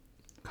though.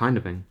 Kind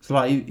of thing. So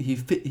like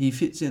he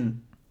fits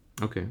in.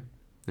 Okay,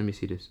 let me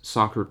see this.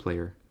 Soccer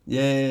player.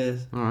 Yeah.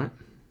 All right.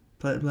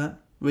 Play it.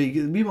 Wait,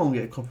 we won't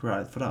get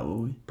copyright for that, will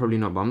we? Probably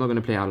not, but I'm not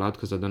gonna play it out loud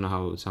because I don't know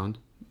how it would sound.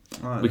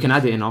 Alright, We can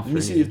add it in after. Let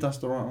me see anyway. if that's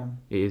the right one.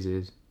 It is. It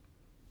is.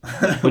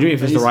 What do you mean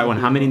if it's the right one?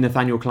 How many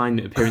Nathaniel Klein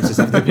appearances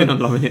have there been on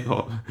Love and Hip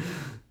Hop?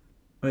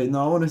 Wait,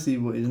 no, I want to see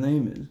what his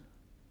name is.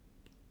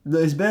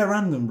 Look, it's bare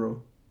random,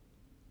 bro.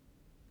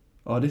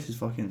 Oh, this is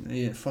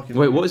fucking fucking.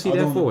 Wait, what was he I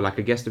there don't for? know. Like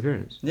a guest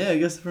appearance? Yeah, I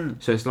guess the friend.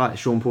 So it's like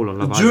Sean Paul on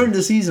Love During Island.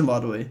 the season, by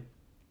the way,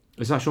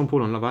 It's like Sean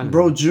Paul on Love Island.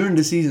 bro. During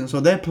the season, so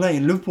they're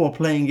playing. Liverpool are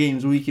playing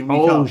games week in week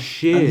out. Oh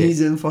shit! And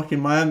he's in fucking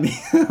Miami.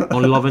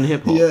 On Love and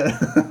Hip Hop.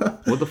 Yeah.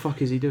 What the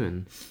fuck is he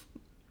doing?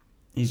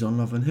 He's on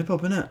Love and Hip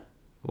Hop, innit?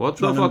 What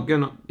Trying the to-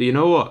 fuck? You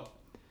know what?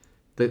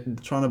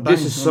 Trying to bang.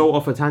 This is so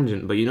off a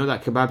tangent, but you know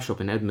that kebab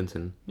shop in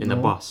Edmonton in the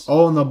No. bus.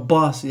 Oh, on the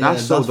bus. Yeah,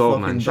 that's so dope,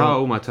 fucking man. dope. Shout out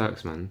all my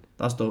Turks, man.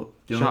 That's dope.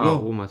 Do you Shout want out to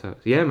go? all my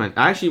Turks. Yeah, man.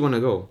 I actually want to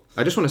go.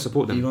 I just want to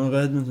support them. You want to go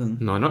Edmonton?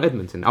 No, not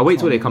Edmonton. I'll wait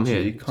till they come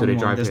here. Come Till they on,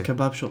 drive there's here.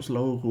 kebab shops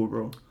local,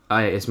 bro.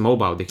 It's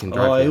mobile. They can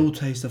drive Oh, it here. all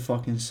tastes the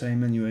fucking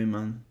same anyway,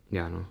 man.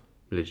 Yeah, I know.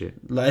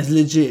 Legit. Like, it's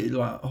legit.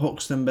 Like,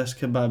 Hoxton best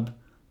kebab.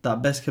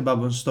 That best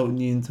kebab on Stoke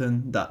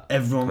Newington. That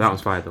everyone. That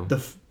one's fire though.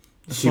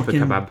 The Super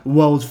fucking kebab.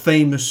 world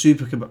famous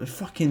super kebab. It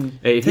fucking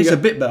Hey, if you tastes a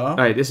get- bit better.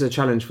 Alright, this is a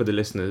challenge for the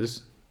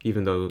listeners,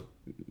 even though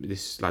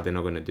this like they're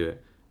not gonna do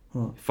it.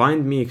 What?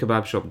 Find me a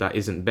kebab shop that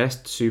isn't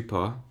best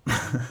super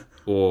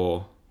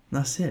or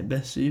That's it.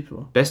 Best super.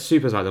 best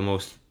super is like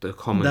the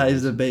common. That ones.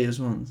 is the biggest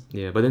ones.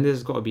 Yeah, but then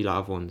there's got to be like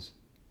other ones.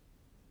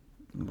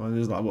 But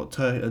there's like what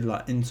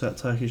like insert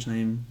Turkish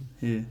name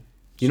here.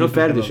 You know,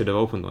 Super Ferdi kebab. should have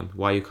opened one.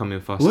 Why are you coming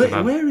fast? Where,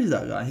 kebab? where is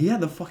that guy? He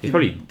had a fucking. He's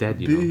probably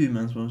dead, you know. Boohoo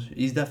man sponsorship.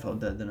 He's definitely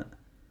dead, isn't it?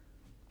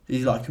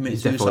 He's like committed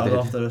He's defo suicide dead.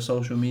 after the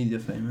social media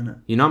fame, innit?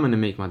 You know, I'm gonna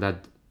make my dad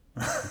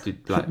do,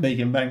 like Make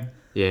him bang.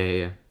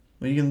 yeah.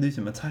 What are you gonna do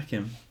to him? Attack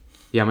him?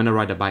 Yeah, I'm gonna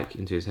ride a bike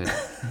into his head.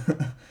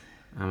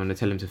 I'm gonna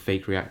tell him to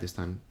fake react this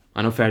time.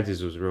 I know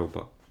Ferdi's was real,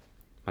 but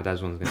my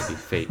dad's one's gonna be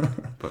fake,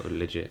 but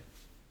legit.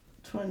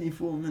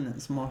 24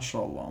 minutes,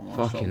 mashallah.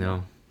 Fucking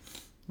hell.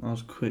 That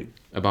was quick.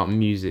 About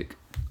music.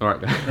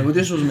 Alright, guys. No, but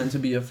this was meant to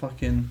be a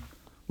fucking.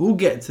 We'll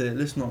get to it.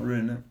 Let's not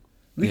ruin it.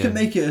 We Yeah. can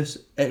make it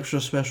an extra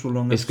special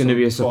long. It's gonna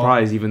be a episode for-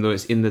 surprise, even though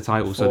it's in the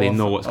title, so for- they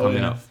know what's oh, coming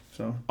yeah. up.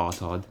 So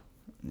Artard.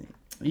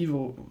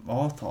 evil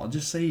Arthur,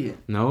 just say it.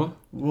 No,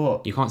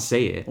 What? you can't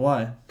say it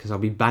Why? because I'll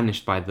be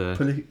banished by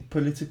the.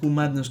 Political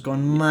madness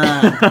gone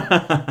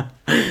mad.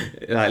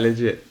 Like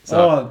legit.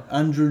 So,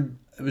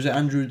 Was it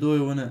Andrew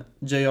Doyle, wasn't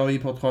it? JRE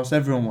podcast.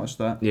 Everyone watched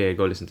that. yeah,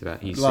 go listen to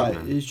that. He's Like,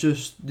 sick, man. it's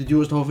just. Did you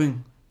watch the whole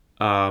thing?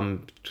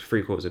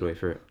 3/4 of the way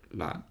through it.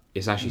 Like,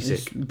 it's actually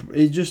sick.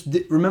 It just.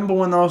 Remember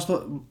when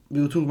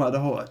we were talking about the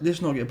whole.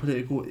 Let's not get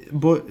political.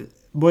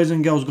 Boys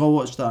and girls, go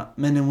watch that.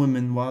 Men and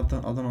women. Well, I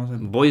don't know what I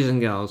said. Boys and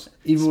girls.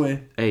 Either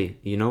way. Hey,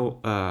 you know,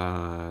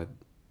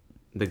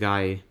 the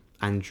guy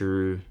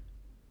Andrew.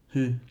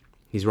 Who?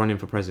 He's running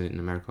for president in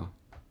America.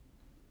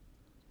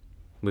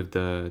 With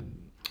the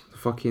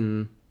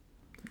fucking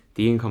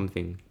the income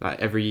thing. Like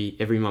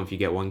every month you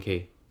get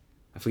 1K.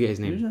 I forget his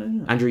name.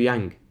 Who's that? Andrew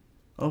Yang.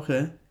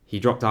 Okay. He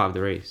dropped out of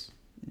the race.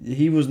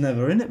 He was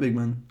never in it, big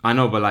man. I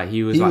know, but like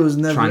he was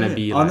never trying in to it.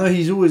 be like. I know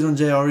he's always on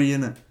JRE,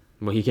 innit?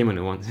 Well, he came on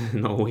it once.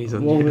 Not always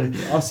on. Well,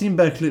 I've seen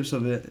bare clips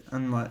of it,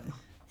 and like.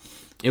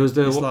 It was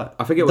the. It's like,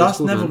 I forget what it's that's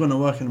called. never Man. gonna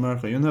work in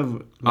America. You're never.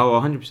 Oh,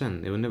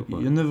 100%. It will never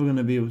work. You're never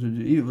gonna be able to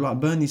do. Even like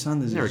Bernie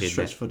Sanders Never is a did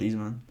stretch that. for these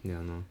man.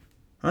 Yeah, no.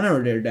 I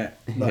never did that.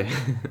 But Yeah.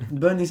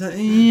 Bernie Sanders,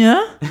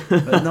 yeah.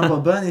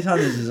 But Bernie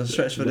Sanders is a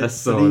stretch for That's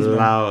this. so for these, man.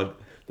 loud.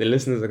 The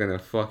listeners are gonna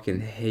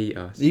fucking hate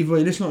us. Either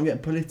way, let's not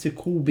get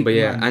political, big But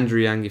yeah, man. Andrew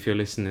Yang, if you're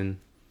listening,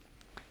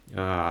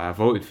 I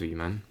voted for you,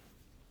 man.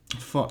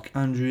 Fuck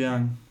Andrew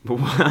Yang.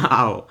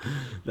 Wow,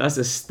 that's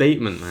a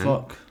statement, man.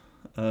 Fuck.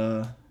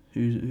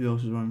 Who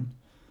else is running?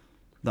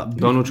 That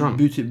Donald Trump.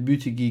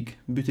 Buttigieg.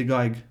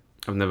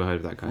 I've never heard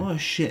of that guy. What a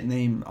shit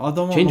name. I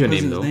don't want Change my your name,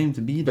 president's though. name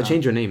to be that. But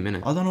change your name,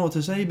 innit? I don't know what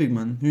to say, big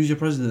man. Who's your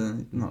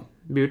president? No.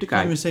 Beauty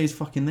Can't guy. even say his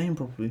fucking name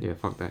properly. Yeah,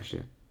 fuck that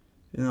shit.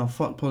 You know,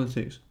 fuck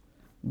politics.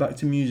 Back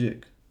to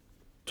music.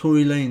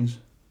 Tory Lanez.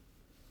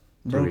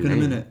 Tory Broken a Lanez.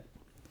 minute.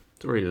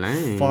 Tory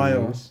Lanez.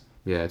 Fire.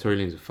 Yeah, Tory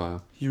Lanez is fire.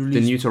 He The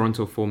released. new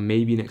Toronto 4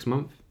 maybe next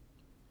month.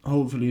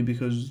 Hopefully,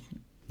 because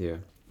Yeah.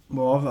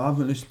 well, I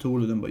haven't listened to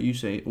all of them, but you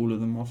say all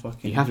of them are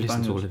fucking. You have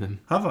listened to all bangers. of them.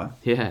 Have I?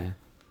 Yeah. I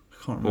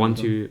can't remember. 1,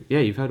 them. 2. Yeah,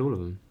 you've heard all of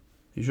them.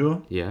 You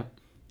sure? Yeah.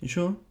 You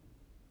sure?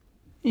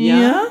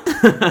 Yeah.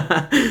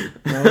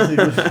 No, what's it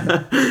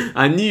called?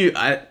 I knew.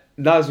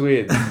 That's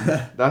weird.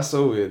 That's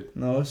so weird.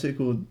 No, what's it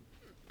called?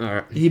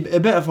 Alright.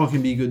 It better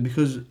fucking be good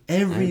because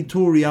every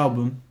Tory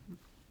album,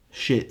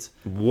 shit.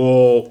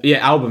 Whoa. Yeah,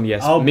 album,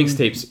 yes. Album.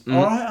 Mixtapes.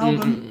 Alright,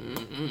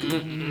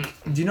 album.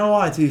 Do you know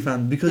why,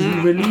 T-Fan? Because he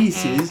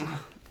releases.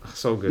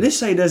 So good. Let's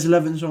say there's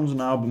 11 songs on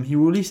the album. He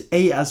released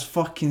 8 as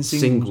fucking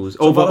singles.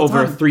 So by the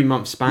Over a time-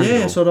 3-month span. Yeah,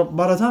 though. so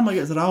by the time I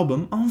get to the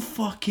album, I'm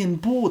fucking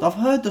bored. I've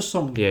heard the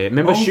song. Yeah,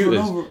 remember over and Shooters?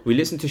 over. We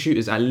listened to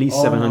Shooters at least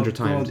Oh 700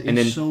 my times. God, And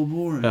it's then so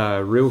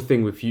boring. Real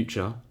Thing with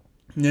Future.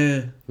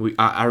 Yeah,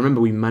 I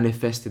remember we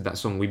manifested that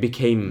song. We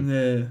became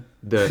yeah.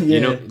 the, Yeah. you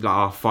know, like,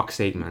 oh, fuck's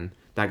sake, man.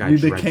 That guy We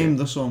dragged became it.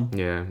 the song.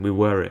 Yeah, we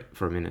were it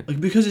for a minute. Like,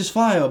 because it's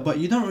fire, but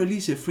you don't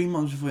release it 3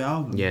 months before your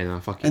album. Yeah, no,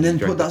 fuck it. And he then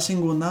dragged put that it.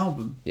 single on the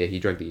album. Yeah, he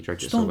dragged it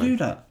Just so don't bad. do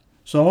that.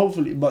 So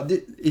hopefully, but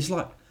it's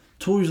like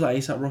Tory's like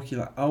ASAP Rocky.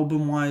 Like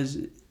album wise,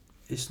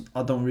 it's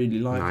I don't really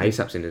like Nah, it.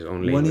 ASAP's in his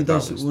own lane. When he with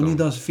does albums, when he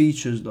though. does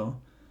features though.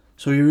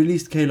 So he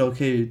released Kalo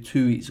K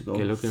 2 weeks ago.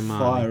 K-Lo-K, man.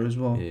 Fire as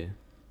well. Yeah.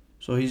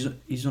 So he's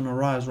on a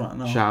rise right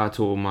now. Shout out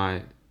to all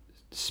my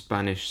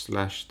Spanish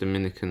 /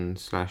 Dominican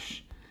 /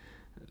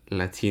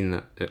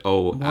 Latina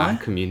Why?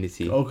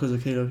 community. Oh, because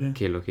of Kalo K.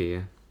 K-Lo-K,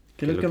 yeah.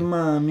 Kalo K K-Lo-K.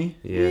 mommy.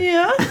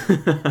 Yeah.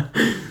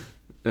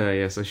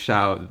 Yeah, so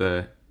shout out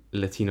the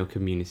Latino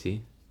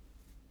community.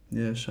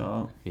 Yeah, shout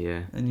out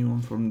Yeah,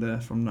 anyone from there,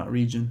 from that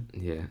region.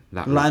 yeah.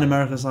 That Latin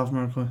America, South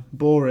America.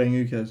 Boring,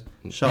 who cares?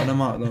 Shout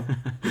them out though.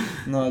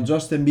 No,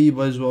 Justin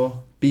Bieber as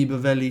well. Bieber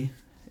Valley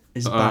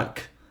is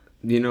back.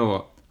 You know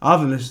what? I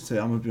haven't listened to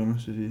it, I'm gonna be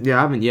honest with you. Yeah,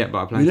 I haven't yet,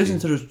 but I plan We to.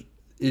 listened to the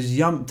is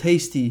Yum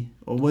Tasty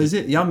or what is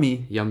it?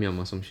 Yummy. Yum Yum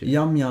or some shit.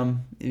 Yum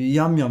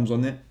Yum's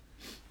on it.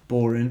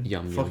 Boring.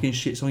 Yum Yum. Fucking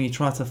shit song. He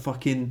tried to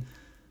fucking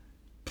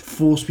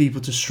force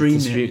people to stream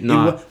it.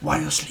 Nah.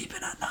 While you're sleeping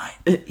at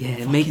night.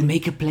 Yeah, Fucking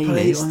make a Play it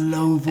playlist. on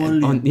low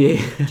volume.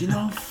 Yeah. Do you know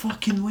how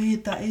fucking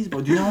weird that is,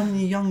 bro? Do you know how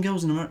many young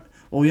girls in America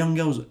or young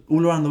girls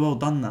all around the world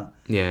done that?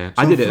 Yeah, So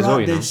I did it as well,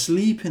 you They're know.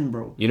 sleeping,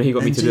 bro. You know he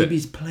got me And to do it.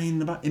 JB's playing in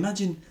the back.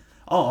 Imagine,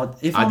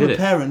 if I I'm did a it.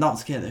 parent, that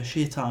scared the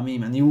shit out of me,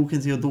 man. You walk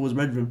into your daughter's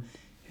bedroom,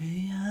 like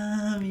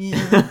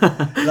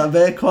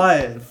very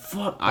quiet.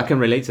 Fuck. I that. can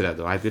relate to that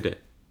though. I did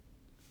it.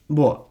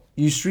 What?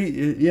 You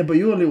street? Yeah, but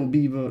you're a little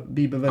Bieber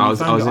Valley I was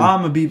fan. in-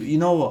 I'm a Bieber. You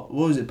know what?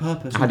 What was it?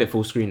 Purpose. I had it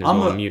full screen as I'm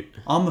well a- on mute.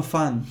 I'm a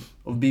fan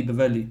of Bieber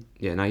Valley.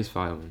 Yeah, now he's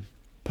fire, man.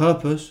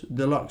 Purpose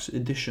Deluxe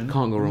Edition.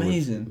 Can't go wrong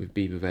Amazing. with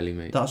Bieber Valley,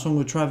 mate. That song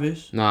with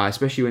Travis. Nah,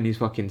 especially when he's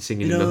fucking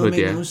singing You in know, the it hood,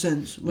 made yeah. no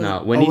sense.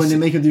 Nah, when they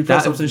make him do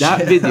press ups and that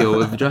shit. video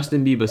of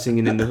Justin Bieber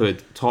singing in the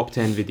hood, top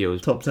 10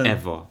 videos Top 10.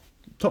 ever.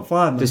 Top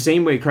 5, man. The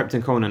same way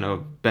Krypton Conan are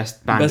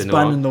best band Best in the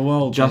band world. in the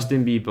world.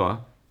 Justin Bieber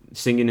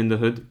singing in the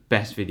hood,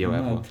 best video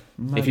ever.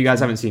 Mad. If you guys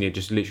haven't seen it,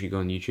 just literally go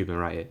on YouTube and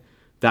write it.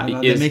 That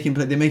Nah, is,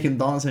 they make him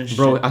dance and shit.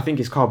 bro. I think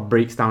his car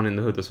breaks down in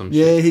the hood or some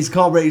Yeah, shit. his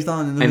car breaks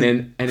down in the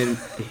And then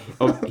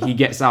he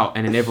gets out,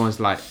 and then everyone's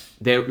like,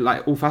 they're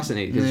like all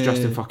fascinated because it's Yeah.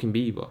 Justin fucking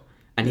Bieber,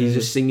 and he's Yeah.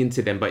 just singing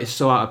to them, but it's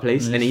so out of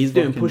place, and he's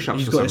doing push-ups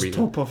He's for got some his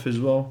reason. top off as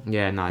well.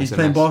 Yeah, nice. He's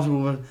playing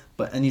basketball,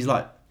 and he's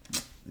like,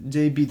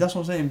 JB. That's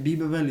what I'm saying.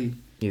 Bieber Valley.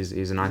 He's an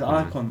He's an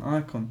icon.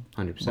 icon.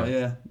 100%. But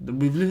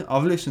yeah,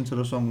 I've listened to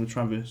the song with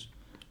Travis,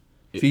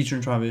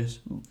 featuring Travis.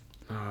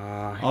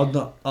 I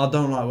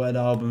don't like where the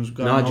album's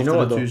going. No, do you know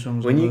what though?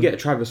 Songs when you get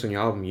Travis on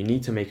your album, you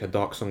need to make a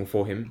dark song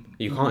for him.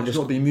 You can't it's just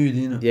got to be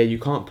moody, innit? Yeah, you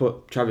can't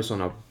put Travis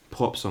on a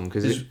pop song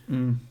because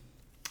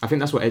I think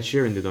that's what Ed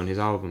Sheeran did on his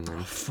album,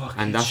 man.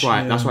 And that's why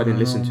I didn't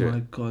listen to it. Oh my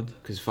god,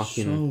 because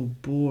fucking so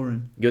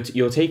boring.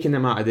 You're taking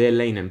them out of their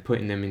lane and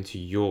putting them into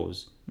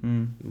yours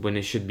when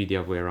it should be the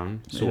other way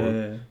around.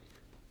 So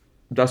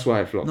that's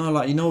why it flopped. No,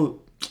 like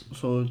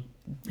so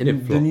the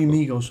new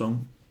Migos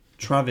song,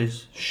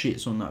 Travis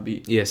shits on that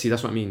beat. Yeah, see,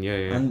 that's what I mean.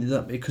 Yeah. And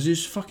that because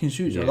it's fucking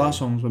suits. Yeah. That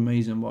song's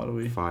amazing, by the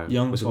way. Fire.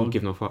 Young What's it Thug, called?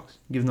 Give No Fucks.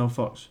 Give No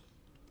Fucks.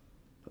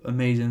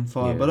 Amazing,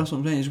 fire. Yeah. But that's what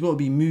I'm saying. It's got to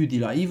be moody.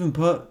 Like even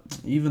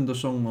the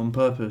song On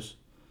Purpose.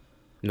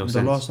 No the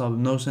sense. last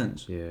album, No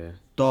Sense. Yeah.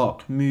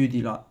 Dark,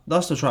 moody. Like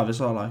that's the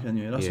Travis I like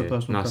anyway. That's a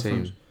personal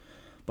preference. Same.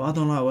 But I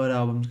don't like where the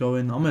album's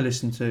going. I'm gonna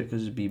listen to it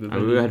because it's Bieber.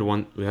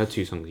 And we had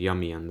 2 songs,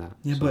 Yummy and that.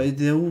 Yeah, so. but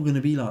they're all gonna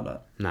be like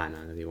that. Nah,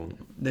 they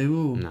won't. They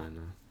will. Nah.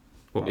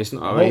 Well, it's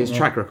not. His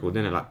track record,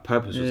 didn't it? Like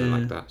Purpose wasn't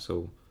like that.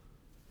 So.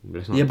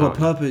 Let's not But doubt it.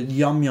 Purpose,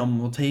 Yum Yum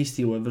or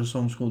Tasty, whatever the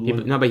song's called.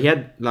 Yeah, but he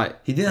had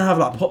like. He didn't have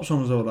like pop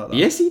songs though like that.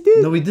 Yes, he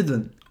did. No, he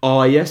didn't.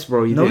 Oh yes,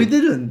 bro. He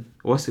didn't.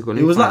 What's it called?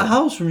 It was like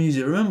house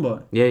music.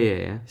 Remember?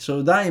 Yeah.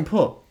 So that ain't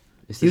pop.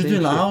 It's He the was doing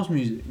same like shit. house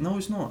music. No,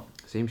 it's not.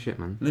 Same shit,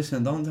 man.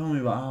 Listen, don't tell me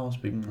about house,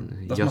 big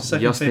man. That's my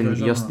second favorite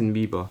genre. Justin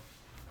Bieber.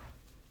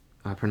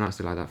 I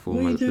pronounced it like that for What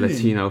are my you doing?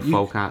 Latino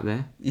folk out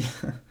there. Yeah.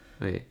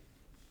 Wait.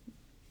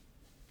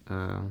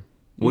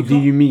 What do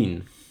you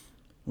mean?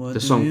 What The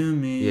do song- you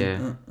mean?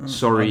 yeah.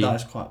 Sorry.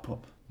 That's quite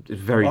pop. It's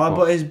very pop.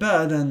 But it's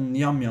better than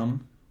Yum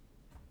Yum.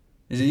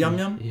 Is it Yum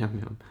Yum?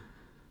 Yum.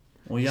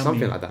 Or Yummy?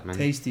 Something like that, man.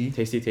 Tasty.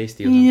 Tasty. Or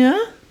something. Yeah.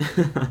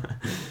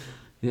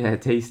 Yeah,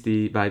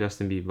 Tasty by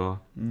Justin Bieber.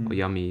 Or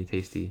Yummy,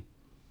 Tasty.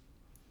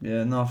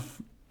 Yeah,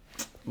 enough.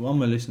 Well, I'm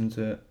gonna listen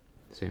to it.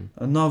 Same.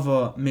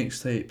 Another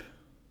mixtape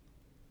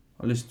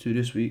I listened to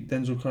this week,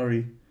 Denzel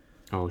Curry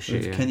Oh shit,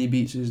 with yeah. Kenny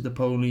Beats' The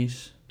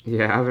Police.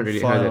 Yeah, I haven't really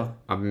Fire. heard it.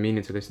 I've been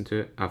meaning to listen to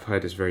it. I've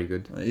heard it's very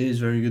good. It is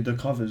very good. The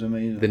cover's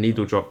amazing. The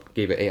Needle Drop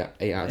gave it 8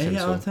 out of 10. 8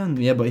 out of 10.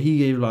 Yeah, but he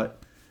gave like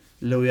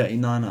Lil Yachty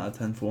 9 out of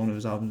 10 for one of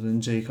his albums,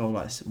 and J Cole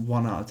like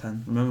 1 out of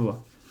 10. Remember?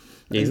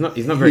 Yeah, he's not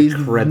very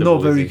credible.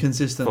 Not very is he?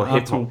 consistent for at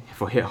hip all. hop.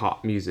 For hip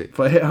hop music.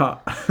 For hip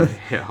hop,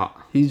 Hip hop.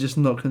 he's just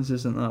not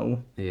consistent at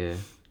all. Yeah,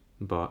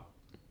 but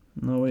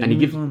No way. and he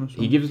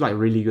gives like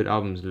really good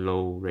albums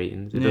low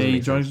ratings. It Yeah, doesn't he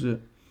make sense. drags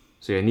it.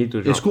 So yeah,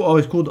 Needle Drop.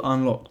 It's called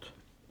Unlocked.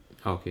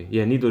 Okay,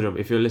 yeah, Needle Drop.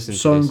 If you're listening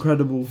So to this,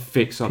 incredible.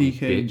 fix up,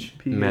 bitch,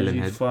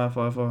 Melonhead.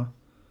 Fire.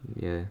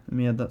 Yeah. Let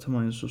me add that to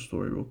my Insta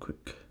story real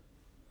quick.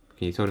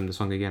 Can you tell them the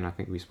song again? I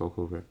think we spoke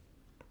over it.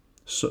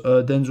 So,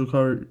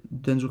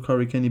 Denzel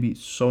Curry, Kenny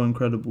Beats, So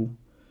Incredible.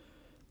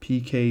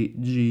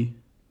 PKG.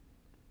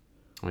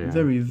 Oh yeah.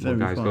 Very Well,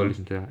 guys, fun. go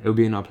listen to that. It'll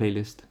be in our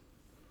playlist.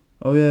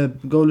 Oh yeah,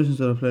 go listen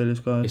to the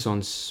playlist, guys. It's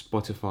on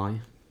Spotify.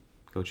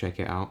 Go check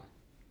it out.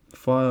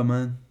 Fire,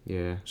 man.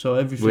 Yeah. So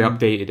everything. We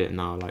updated it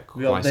now, like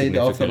We quite updated it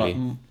after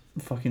significantly.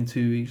 like fucking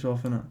 2 weeks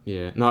off, innit?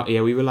 Yeah. No,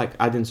 yeah, we were like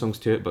adding songs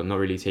to it, but not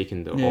really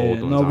taking the Yeah, old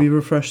ones no, out. we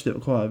refreshed it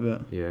quite a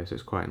bit. Yeah, so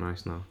it's quite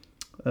nice now.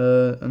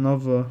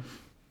 Another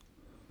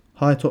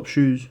High Top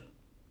Shoes.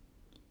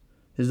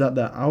 Is that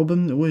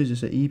album? What is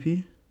this, an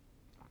EP?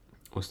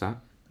 What's that?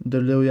 The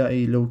Lil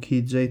Yachty, Lil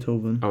Keith,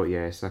 Zaytoven. Oh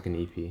yeah, it's like an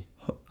EP.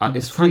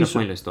 It's Three kind of so-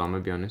 pointless though, I'm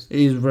gonna be honest. It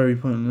is very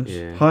pointless.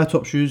 Yeah. High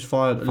Top Shoes,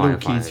 fire. Lil Fire,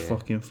 Keith's yeah.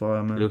 fucking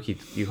fire, man. Look,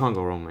 you can't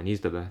go wrong, man.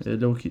 He's the best. Yeah,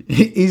 Lil Keith.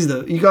 He's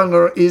the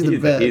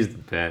best. He's the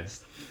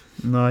best.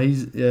 No,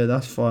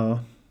 that's fire.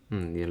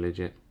 Yeah,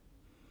 legit.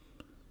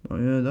 Oh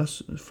yeah,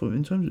 that's for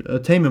in terms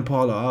of Tame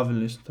Impala. I haven't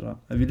listened to that.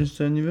 Have you listened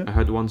to any of it? I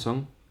heard one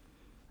song,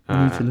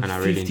 I need to and I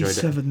really enjoyed it.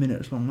 57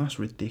 minutes long. That's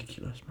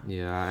ridiculous, man.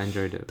 Yeah, I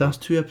enjoyed it. That's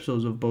 2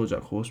 episodes of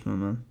BoJack Horseman,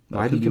 man. That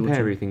Why do could you be compare watching.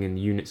 everything in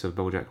units of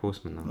BoJack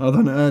Horseman now? I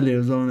done it earlier,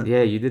 wasn't it?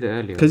 Yeah, you did it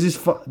earlier. Because it's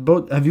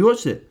have you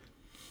watched it?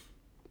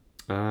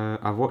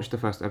 I've watched the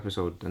first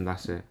episode and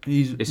that's it. Do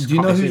you It's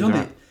know quite- who's it's on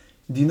alright. it?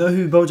 Do you know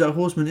who BoJack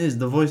Horseman is?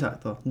 The voice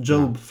actor,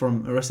 Job No.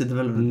 from Arrested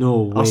Development.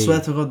 No way. I swear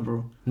to God,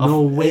 bro.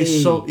 No way.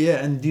 It's so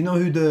yeah. And do you know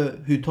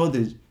who Todd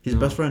is? His No.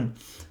 best friend,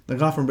 the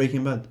guy from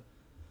Breaking Bad.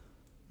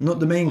 Not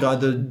the main guy,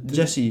 the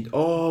Jesse.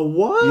 Oh,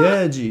 what?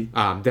 Yeah, G.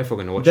 I'm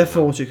definitely gonna watch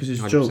Definitely it. watch it because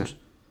it's 100%. jokes,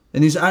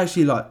 and it's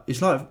actually like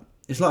it's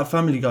like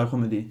Family Guy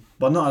comedy,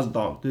 but not as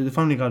dark. The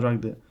Family Guy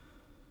dragged it.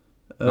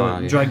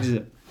 Yeah. Drags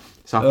it.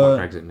 South Park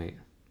drags it, mate.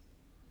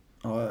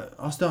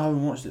 I still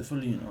haven't watched it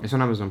fully, you know. It's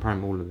on Amazon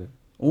Prime, all of it.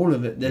 All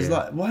of it. There's Yeah.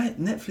 like why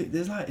Netflix?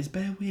 There's like it's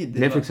bare weird.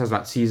 There's Netflix like, has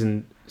like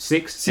season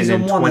 6 season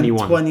and then 1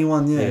 21. and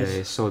 21. Yeah. Yeah,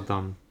 it's so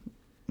dumb.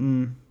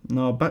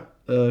 No, back.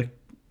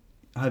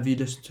 Have you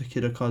listened to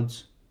Kid of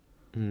Cuds?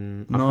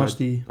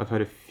 I've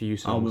heard a few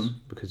songs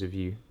album. because of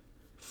you.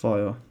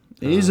 Fire.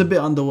 It is a bit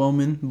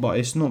underwhelming, but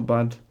it's not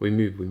bad. We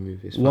move.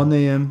 It's 1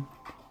 a.m.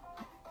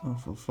 Oh,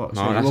 for fuck's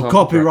No, sake. that's Well, not-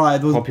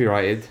 copyrighted.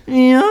 Copyrighted.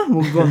 Yeah,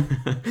 we're gone.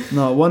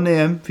 No, 1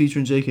 a.m.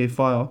 featuring JK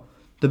Fire.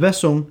 The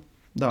best song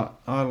that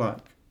I like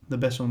The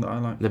best song that I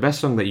like. The best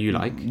song that you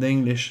like. The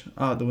English,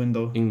 out the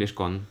window. English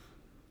gone.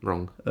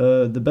 Wrong.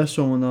 The best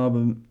song on the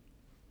album,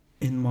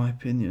 in my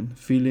opinion,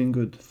 Feeling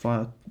Good,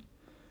 Fire.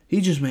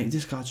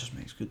 This guy just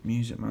makes good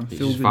music, man. He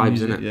Feel just good vibes,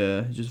 music. innit?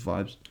 Yeah, he just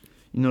vibes.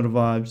 You know the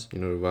vibes. You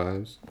know the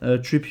vibes.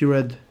 Trippie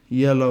Redd,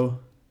 Yellow,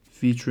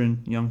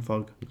 featuring Young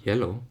Thug.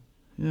 Yellow.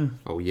 Yeah.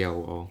 Oh,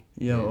 yellow. Oh.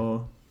 Yeah, Yeah.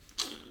 or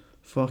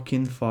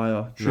fucking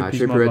fire. Nah,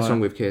 Trippie's my Trippie Redd guy. song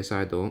with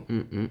KSI though.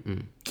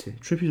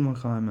 Trippie's my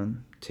guy,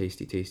 man.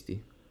 Tasty,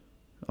 tasty.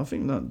 I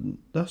think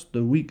that's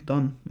the week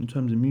done in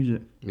terms of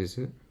music. Is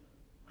it?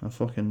 I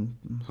fucking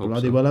Hope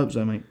bloody so. well hope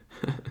so, mate.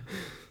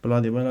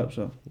 Bloody well hope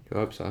so. I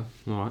hope so.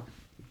 Alright.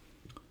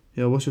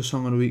 Yeah, what's your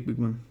song of the week, big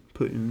man?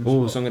 Put you in the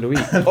Oh, spot. song of the week.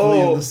 Put you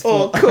on the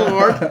spot. come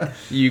on.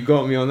 You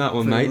got me on that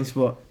one, Put you on the mate.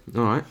 spot.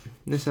 Alright.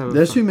 Let's have a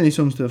There's too many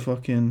songs to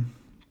fucking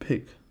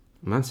pick.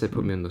 Man said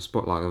put me on the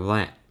spot like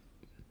that.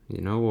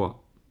 You know what?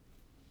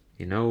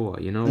 You know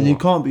what? You know And you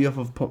what? can't be off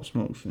of Pop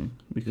Smoke thing.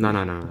 Because No.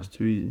 that's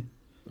too easy.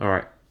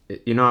 Alright.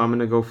 You know, I'm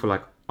gonna go for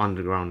like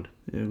underground.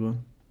 Yeah, go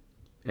on.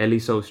 Ellie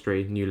So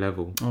Stray, New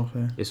Level.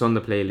 Okay. It's on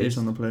the playlist. It's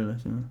on the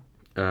playlist,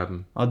 yeah.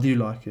 I do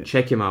like it.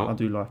 Check him I out.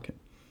 do like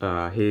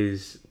it.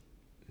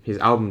 His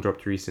album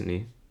dropped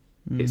recently.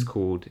 It's Mm.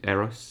 called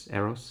Eros. I I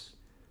think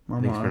might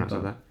it's have pronounced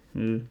like that.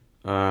 that.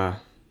 Yeah.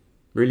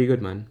 Really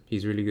good, man.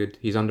 He's really good.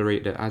 He's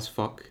underrated as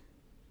fuck.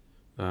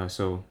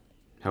 So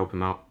help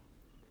him out.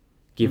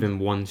 Give him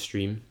one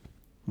stream.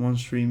 One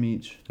stream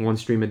each. One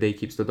stream a day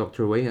keeps the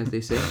doctor away, as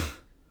they say.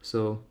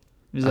 So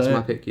Is that's that my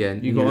it? pick. Yeah.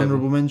 You New got Level.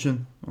 honourable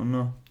mention or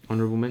no?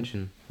 Honorable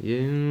mention.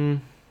 Yeah.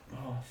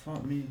 Oh,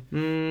 fuck me.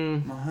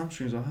 Mm, My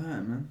hamstrings are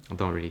hurting, man. I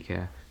don't really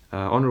care.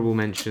 Honorable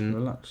mention.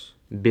 Relax.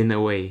 Been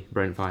Away.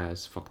 Brent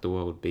Fires. Fuck the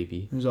world,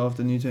 baby. Is it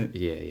after new tape?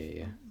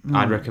 Yeah. No.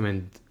 I'd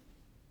recommend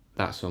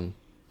that song.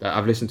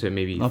 I've listened to it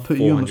maybe I'll put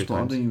you on the 400 spot. I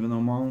times. don't even know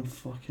my own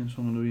fucking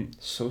song of the week.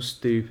 So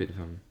stupid,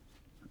 fam.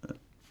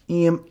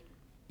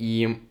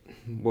 Yep.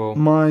 Well,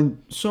 My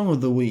song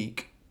of the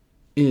week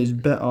is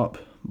Bet Up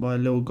by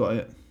Lil Got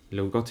It.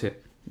 Lil got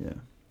it. Yeah.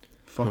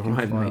 Fucking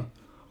Alright, fire. mate.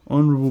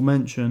 Honourable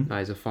mention.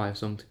 That is a 5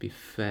 song, to be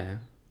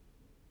fair.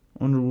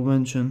 Honourable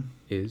mention.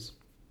 Is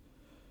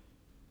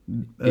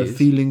Is?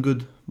 Feeling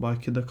Good by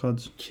Kidda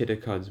Cuds.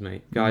 Kidda Cuds,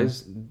 mate.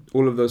 Guys,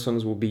 all of those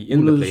songs will be in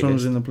All the of the playlist.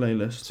 songs in the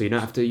playlist. So you don't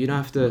have to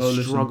Go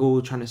listen.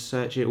 struggle trying to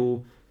search it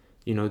all.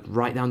 You know,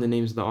 write down the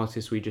names of the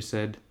artists we just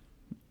said.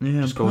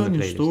 Yeah, Just put go on on the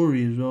your playlist.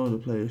 story as well, the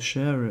playlist.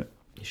 Share it.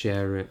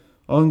 Share it.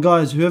 Oh, and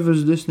guys,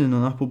 whoever's listening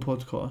on Apple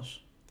Podcasts,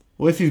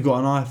 or if you've got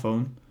an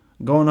iPhone,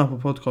 go on Apple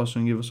Podcasts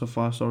and give us a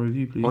 5-star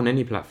review, please. On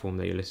any platform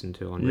that you listen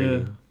to on Yeah.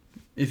 radio.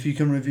 If you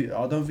can review,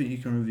 I don't think you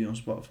can review on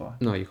Spotify.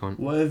 No, you can't.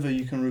 Whatever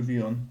you can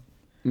review on,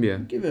 Yeah.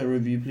 give it a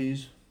review,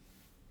 please.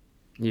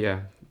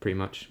 Yeah, pretty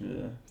much.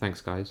 Yeah. Thanks,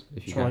 guys.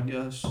 If you Try can. and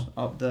get us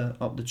up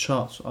the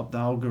charts, up the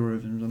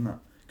algorithms and that.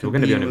 We're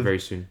going to be on it with, very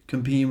soon.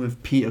 competing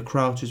with Peter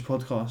Crouch's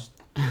podcast,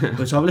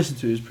 which I've listened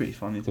to. Is pretty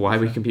funny. Why are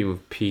we competing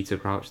with Peter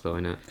Crouch, though,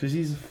 innit? Because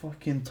he's a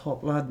fucking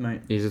top lad,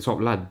 mate. He's a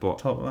top lad, but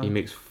Top lad. he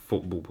makes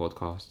football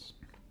podcasts.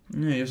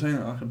 Yeah, you're saying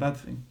that like a bad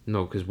thing.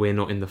 No, because we're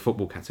not in the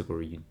football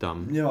category, you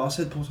dumb. Yeah, I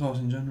said podcast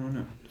in general,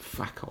 innit?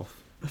 Fuck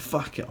off.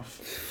 Fuck it off.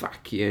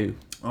 Fuck you.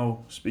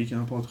 Oh, speaking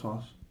of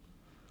podcasts,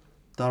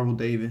 Daryl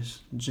Davis,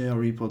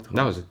 JRE podcast.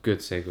 That was a good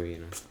segue, you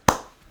know.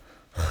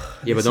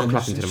 Yeah, but don't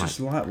clap into the mic. Just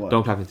lightweight.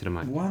 Don't clap into the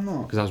mic. Why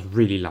not? Because that was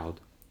really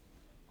loud.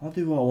 I'll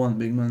do what I want,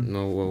 big man.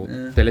 No, well,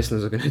 Yeah. the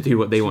listeners are going to do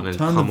what they want and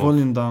Turn the come off.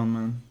 volume down,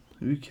 man.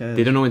 Who cares?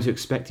 They don't know when to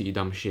expect it, you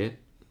dumb shit.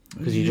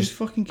 'cause you Who just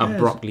fucking cares?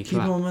 abruptly Keep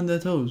clap. them on their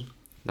toes.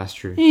 That's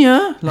true.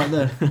 Yeah, like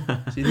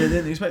that. See, they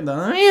didn't expect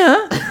that.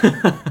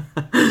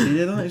 Yeah. See,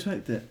 they don't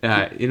expect it.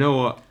 You know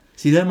what?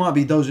 See, they might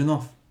be dozing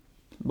off.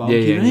 But Yeah,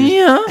 I'm keeping,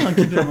 yeah, I'm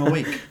keeping them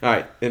awake.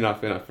 Alright,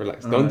 enough,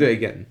 relax. Don't Alright. do it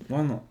again.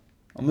 Why not?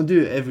 I'm gonna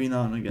do it every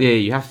now and again. Yeah,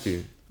 you have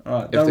to.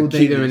 Alright, You have to Daryl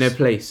keep them in their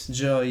Davis, place.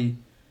 JRE,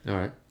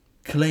 Alright.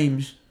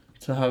 claims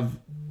to have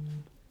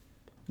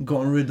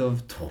gotten rid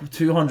of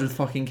 200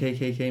 fucking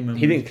KKK members.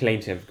 He didn't claim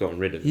to have gotten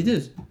rid of He them.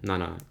 did.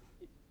 No.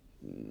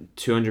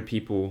 200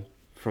 people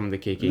from the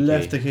KKK.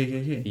 Left the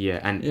KKK. Yeah,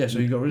 and Yeah, so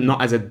he got rid of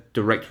not as a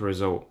direct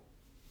result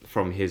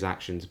from his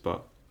actions,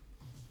 but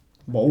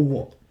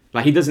What?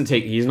 like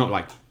he's not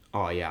like,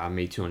 oh yeah, I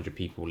made 200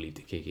 people leave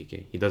the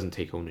KKK. He doesn't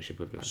take ownership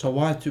of that. So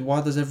why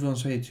does everyone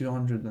say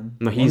 200 then?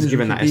 No, On he's his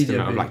given that Wikipedia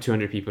estimate of page. like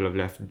 200 people have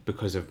left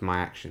because of my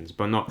actions,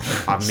 but not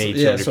I've made 200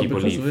 yeah, so people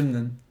because leave. of him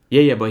then.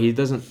 Yeah, but he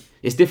doesn't.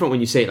 It's different when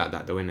you say it like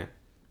that, though, isn't it?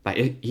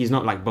 Like he's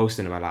not like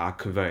boasting about like I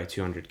converted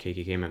 200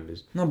 KKK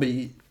members. No, but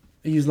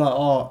he's like,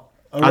 oh,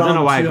 I don't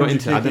know why I got 200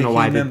 into. I don't know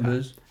why I KKK did that.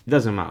 members. It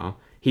doesn't matter.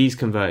 He's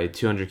converted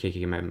 200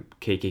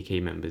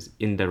 KKK members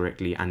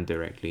indirectly and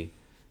directly.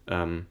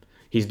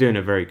 He's doing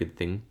a very good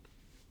thing.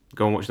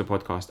 Go and watch the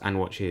podcast and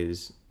watch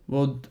his.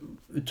 Well,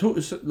 talk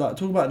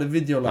about the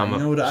video, like you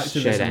know the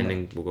activists. Share that and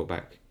and then we'll go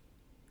back.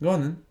 Go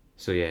on then.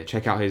 So yeah,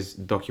 check out his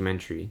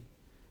documentary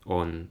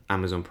on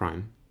Amazon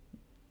Prime.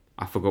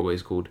 I forgot what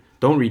it's called.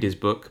 Don't read his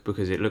book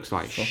because it looks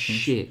like Fucking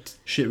shit.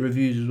 Shit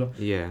reviews as well.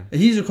 Yeah,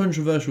 He's a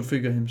controversial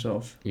figure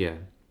himself. yeah,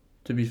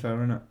 To be fair,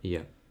 innit?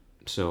 yeah.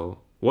 So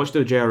Watch the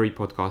JRE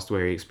podcast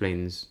where he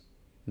explains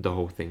the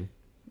whole thing.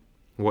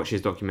 Watch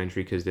his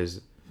documentary because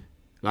there's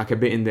like a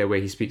bit in there where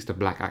he speaks to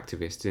black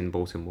activists in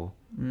Baltimore,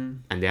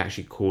 and they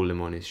actually call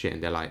him on his shit,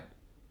 and they're like,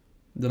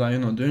 you're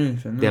not doing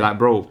anything. they're like,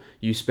 bro,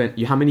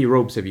 how many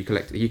robes have you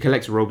collected? He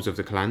collects robes of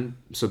the Klan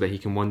so that he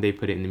can one day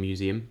put it in the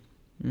museum,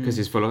 because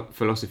his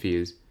philosophy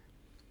is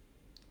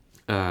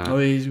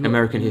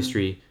American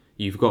history.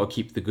 You've got to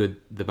keep the good,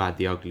 the bad,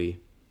 the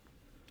ugly,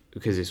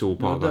 because it's all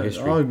part of our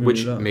history,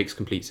 which makes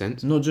complete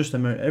sense. Not just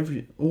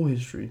all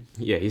history.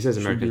 Yeah, he says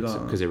American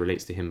because it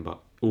relates to him, but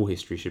all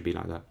history should be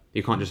like that.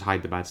 You can't just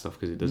hide the bad stuff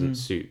because it doesn't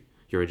suit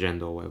your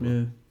agenda or whatever.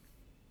 Yeah.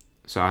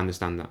 So I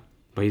understand that.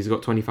 But he's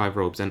got 25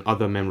 robes and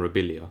other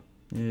memorabilia.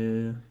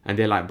 Yeah. And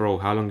they're like, bro,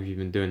 how long have you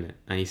been doing it?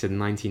 And he said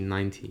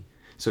 1990.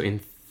 So in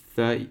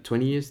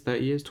 20 years? Yeah,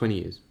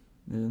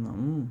 not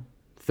more.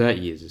 30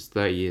 years. It's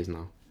 30 years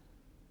now.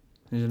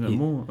 Isn't it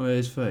more? Oh,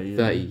 it's 30.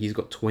 30. He's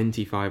got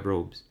 25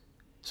 robes.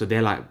 So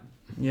they're like...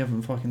 You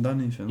haven't fucking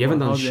done anything. You haven't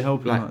done shit.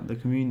 Helping like, the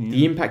community.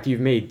 The impact you've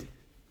made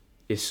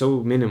is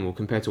so minimal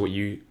compared to what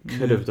you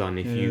could have done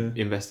if you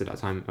invested that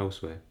time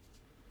elsewhere.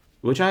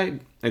 Which I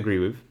agree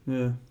with.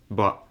 Yeah.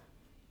 But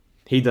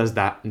he does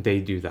that, they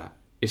do that.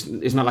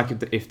 It's not like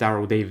if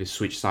Daryl Davis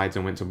switched sides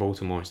and went to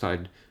Baltimore and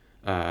started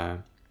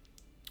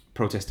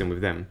protesting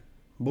with them.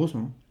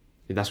 Baltimore?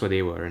 That's where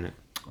they were, innit?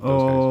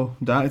 Oh,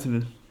 the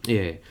activists.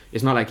 Yeah.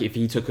 It's not like if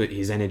he took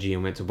his energy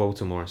and went to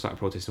Baltimore and started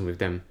protesting with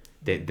them,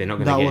 they're not going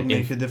to get... That would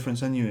make a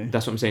difference anyway.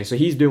 That's what I'm saying. So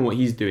he's doing what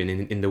he's doing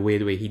in the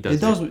weird way he does it.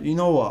 Does, you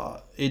know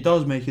what? It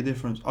does make a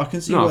difference. I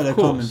can see where they're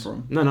coming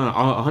from. No,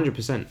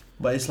 100%.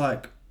 But it's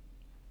like,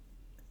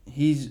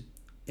 he's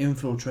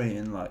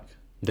infiltrating, like...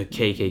 The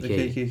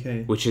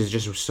KKK. Which is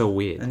just so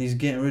weird. And he's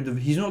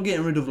not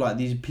getting rid of, like,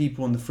 these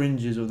people on the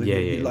fringes of the...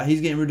 Yeah. Like,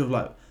 he's getting rid of,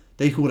 like...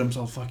 They call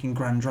themselves fucking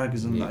Grand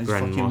Dragons and, like, these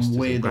fucking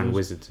weirdos. And Grand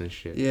Wizards and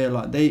shit. Yeah,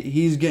 like,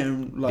 he's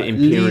getting, like,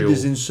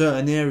 leaders in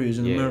certain areas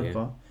in America.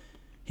 Yeah.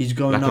 He's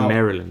going like out. in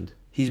Maryland.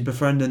 He's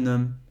befriending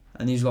them,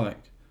 and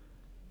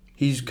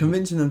he's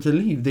convincing them to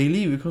leave. They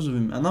leave because of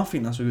him, and I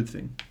think that's a good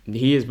thing.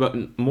 He is,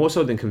 but more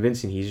so than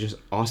convincing, he's just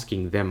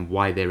asking them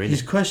why they're in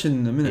He's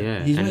questioning them, innit?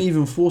 Yeah, he's not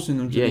even forcing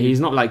them to leave. Yeah, he's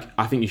not like,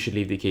 I think you should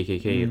leave the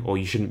KKK, or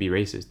you shouldn't be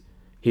racist.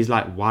 He's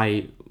like,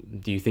 why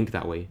do you think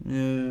that way?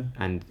 Yeah.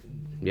 And,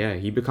 yeah,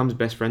 he becomes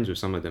best friends with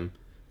some of them.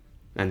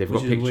 And they've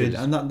got pictures. Weird.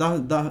 And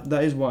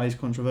that is why he's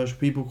controversial.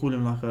 People call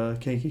him like a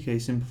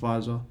KKK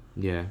sympathiser.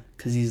 Yeah.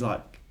 Because he's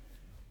like...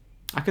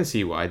 I can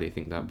see why they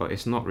think that, but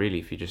it's not really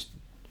if you just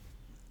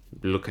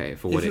look at it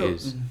for what it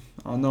is.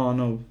 I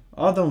know.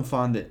 I don't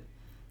find it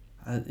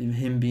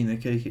him being a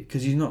KKK,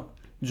 because he's not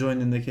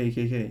joining the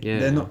KKK. Yeah.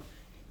 They're not.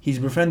 He's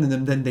befriending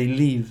them, then they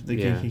leave the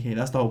KKK.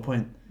 That's the whole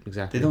point.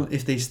 Exactly. They don't.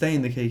 If they stay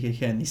in the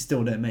KKK and he's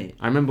still their mate.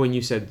 I remember when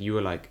you said you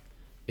were like,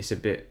 it's a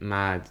bit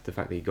mad the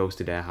fact that he goes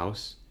to their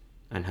house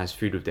and has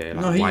food with their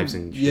wives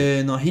and shit.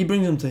 Yeah, no, he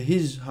brings them to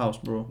his house,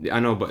 bro.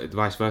 I know, but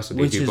vice versa.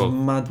 Which is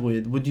mad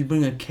weird. Would you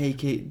bring a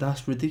KK?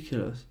 That's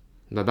ridiculous.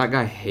 No, that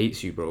guy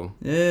hates you, bro.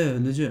 Yeah,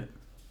 legit.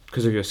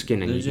 Because of your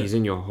skin, and he's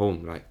in your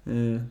home, like,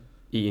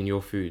 eating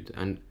your food,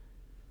 and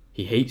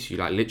he hates you,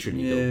 like,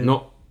 literally. Yeah.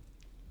 Not,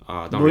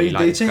 I don't really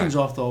like this guy. They change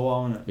after a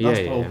while, innit? That's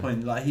the whole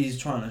point. Like, he's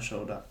trying to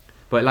show that.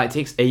 But, like, it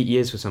takes 8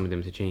 years for some of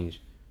them to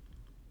change.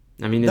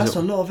 I mean, that's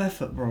a lot of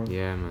effort, bro.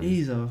 Yeah, man.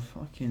 He's a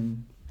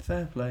fucking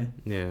fair play.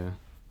 Yeah.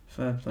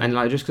 Fair play. And,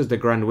 like, just because the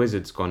Grand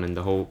Wizard's gone and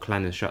the whole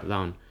clan is shut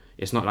down,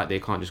 it's not like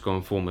they can't just go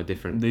and form a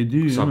different subgroup.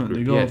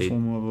 They do,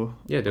 form other...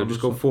 Yeah, they'll just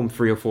go form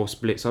 3 or 4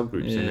 split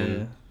subgroups, and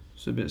then...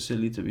 It's a bit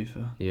silly, to be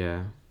fair.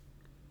 Yeah.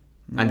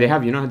 No. And they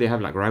have, how they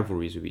have, like,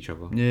 rivalries with each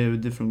other? Yeah,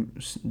 with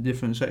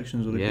different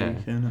sections of the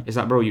KKK, innit? It's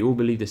like, bro, you all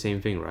believe the same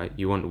thing, right?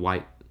 You want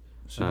white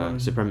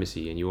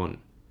supremacy, and you want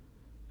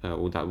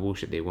all that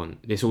bullshit they want.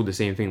 It's all the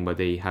same thing, but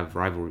they have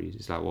rivalries.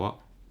 It's like, what?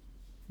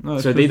 No,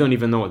 so they don't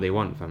even know what they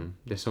want, fam.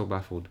 They're so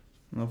baffled.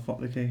 No, fuck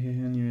the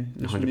KKK anyway.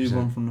 Let's 100%. move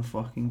on from the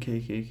fucking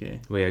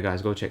KKK. Well, yeah,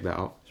 guys, go check that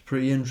out. It's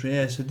pretty interesting.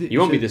 Yeah, so you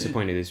won't be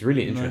disappointed. It's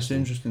really interesting. It's an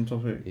interesting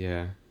topic.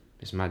 Yeah,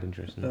 it's mad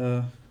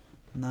interesting.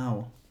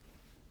 Now.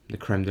 The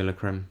creme de la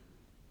creme.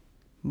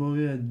 Well,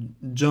 yeah,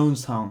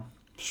 Jonestown.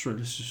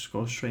 Let's just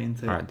go straight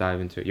into it. Alright, dive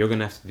into it. You're going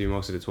to have to do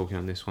most of the talking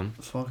on this one.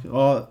 Fuck it.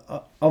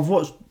 I've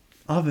watched...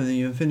 I haven't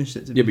even finished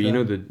it, to be fair. you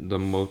know the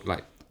most,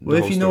 like...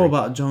 Well, if you know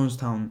about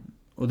Jonestown,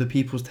 or the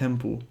People's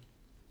Temple...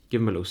 Give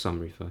them a little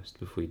summary first,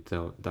 before we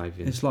dive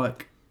in. It's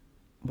like...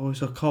 Well,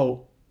 it's a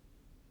cult.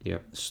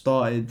 Yep.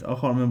 Started... I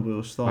can't remember where it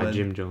was started. By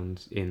Jim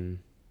Jones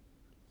in...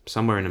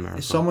 Somewhere in America.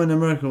 It's somewhere in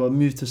America, but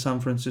moved to San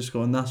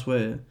Francisco, and that's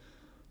where...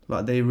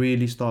 Like, they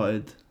really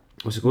started...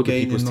 What's it called?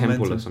 The People's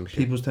Temple or some shit?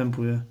 People's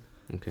Temple, yeah.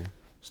 Okay.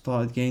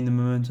 Started gaining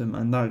momentum,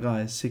 and that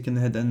guy is sick in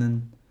the head, and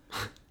then...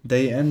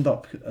 They end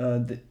up...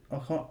 I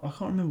can't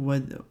remember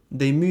where...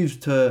 They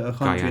moved to a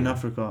country in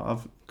Africa.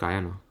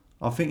 Guyana.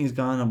 I think it's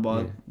Guyana,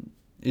 but...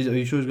 Yeah. Are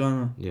you sure it's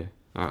Guyana? Yeah.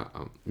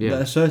 Yeah.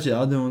 Let's search it.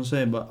 I don't want to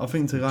say it, but I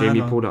think to Guyana...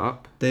 Jamie pulled it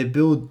up. They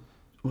build...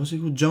 What's it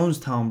called?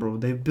 Jonestown, bro.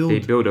 They build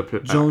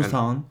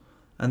Jonestown,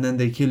 and then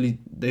they kill...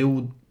 They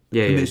all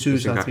commit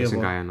suicide together. It's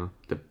in Guyana.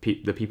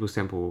 The People's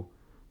Temple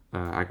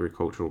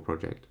agricultural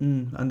project.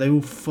 And they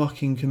all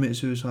fucking commit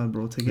suicide,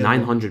 bro. Together.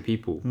 900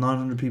 people.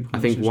 900 people. I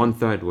think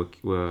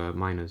 1/3 were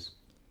minors.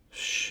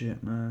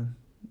 Shit, man.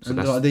 So and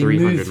that's they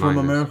 300 moved from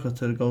minors. America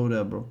to go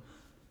there, bro.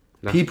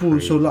 That's People,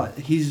 crazy. so like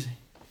he's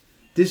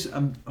this.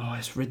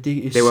 It's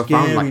ridiculous. They were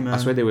scary, found like man. I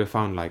swear they were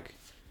found like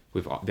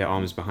with their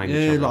arms behind each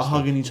other. Yeah, and like stuff.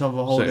 hugging each other,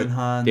 holding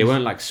hands. They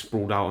weren't like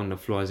sprawled out on the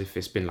floor as if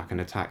it's been like an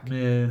attack.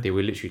 Yeah. They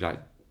were literally like,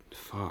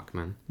 fuck,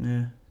 man.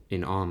 Yeah.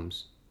 In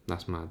arms.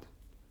 That's mad.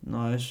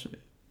 No,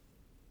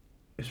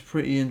 it's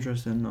pretty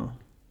interesting, though.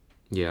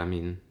 Yeah, I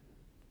mean,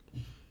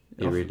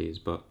 it really is.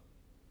 But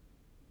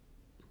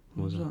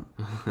what was that?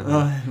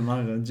 Oh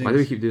my god, Jinx. Why do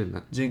we keep doing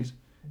that? Jinx,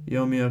 you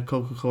owe me a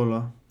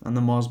Coca-Cola and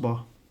a Mars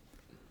bar.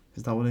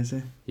 Is that what they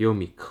say? You owe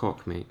me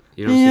cock, mate.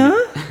 You don't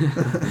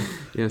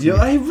see it. Yo,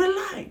 hey,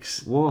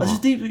 relax. What? I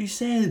just did what you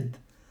said.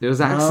 It was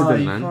an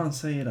accident, man. You can't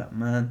say that,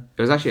 man.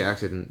 It was actually an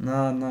accident.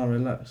 Nah,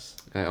 relax.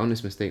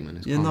 Honest mistake, man.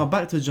 It's Yeah, calm. no,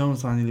 back to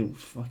Jonestown, you little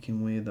fucking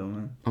weirdo,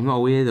 man. I'm not a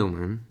weirdo,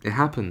 man. It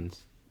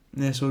happens.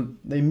 Yeah, so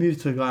they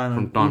moved to a guy and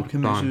From dawn to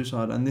commit dawn.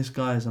 suicide, and this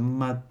guy is a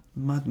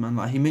madman.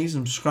 Like, he makes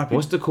them scrappy.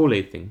 What's the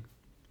Kool-Aid thing?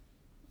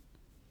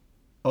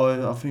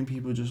 Oh, I think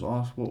people just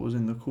asked what was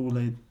in the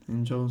Kool-Aid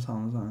in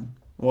Jonestown or something.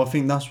 Well, I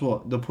think that's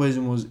what the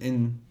poison was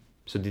in.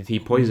 So did he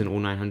poison all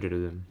 900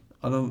 of them?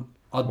 I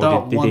Or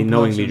doubt did one they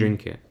knowingly person-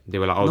 drink it? They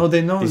were like, oh, No,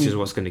 they knowingly. this is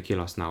what's going to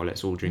kill us now.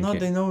 Let's all drink No, it.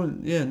 they know.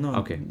 Yeah, no.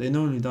 Okay. They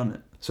knowingly done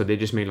it. So they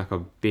just made like a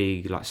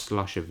big like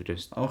slush of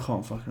just I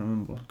can't fucking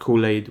remember.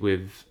 Kool-Aid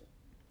with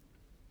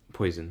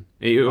poison.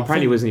 It apparently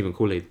think- wasn't even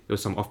Kool-Aid. It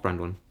was some off-brand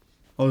one.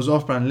 Oh, it was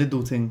off-brand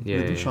Lidl thing. Yeah,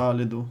 Lidl, yeah. shout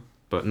out Lidl.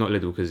 But not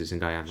Lidl because it's in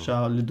Guyana.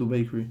 Shout out Lidl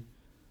Bakery.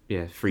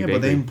 Yeah, free Yeah, bakery.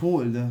 but they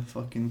imported the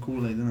fucking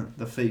Kool-Aid, didn't it?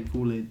 The fake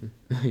Kool-Aid.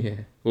 Yeah.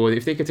 Well,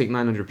 if they could take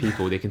 900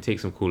 people, they can take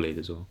some Kool-Aid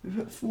as well. We've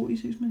had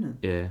 46 minutes.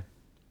 Yeah.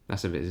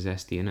 That's a bit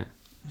zesty, innit?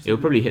 It'll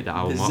probably hit the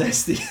hour mark.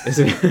 Zesty.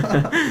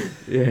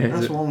 Yeah.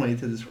 That's one way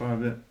to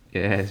describe it.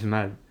 Yeah, it's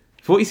mad.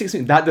 46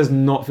 minutes. That does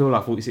not feel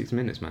like 46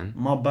 minutes, man.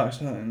 My back's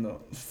hurting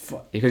though.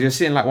 Fuck. Because you're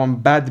sitting like one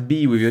bad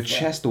bee with your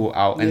chest all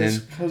out, and Yes,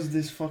 then because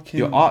this fucking.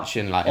 you're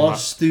arching like. Our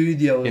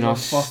studio is in a our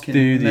fucking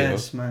studio.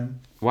 mess, man.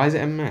 Why is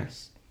it a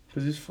mess?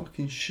 Because it's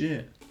fucking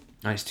shit.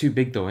 It's too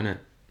big though, innit?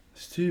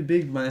 It's too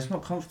big, man. It's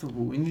not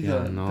comfortable. We need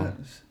Yeah, a. no.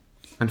 that's-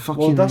 And fucking.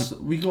 Well, that's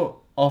we got.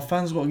 Our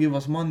fans got to give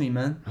us money,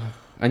 man.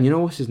 And you know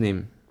what's his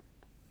name?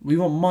 We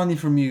want money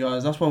from you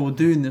guys. That's why we're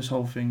doing this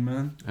whole thing,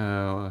 man.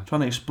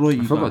 Trying to exploit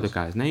you I forgot guys. the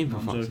guy's name. No, for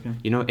I'm fuck's joking.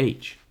 sake. You know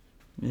H.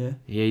 Yeah.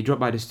 Yeah, he dropped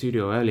by the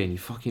studio early and he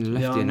fucking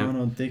left Yeah, it in I a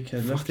know,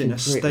 dickhead. Left it fucking in a prick,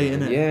 state,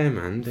 man. innit? Yeah,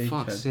 man. Dickhead.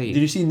 Fuck's sake.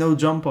 Did you see No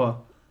Jumper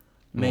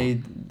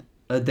made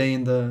a day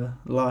in the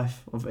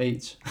life of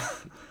H?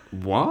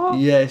 What?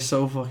 Yeah, it's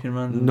so fucking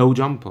random. No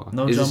Jumper.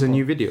 No Is this a Jumper.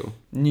 new video?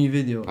 New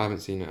video. I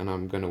haven't seen it and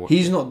I'm gonna watch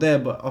He's it. not there,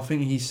 but I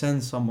think he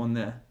sends someone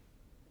there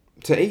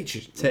To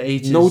H. to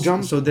H's. No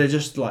Jumper. So they're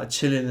just like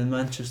chilling in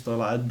Manchester,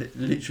 like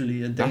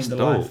literally a day That's in the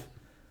dope. life.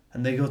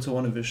 And they go to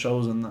one of his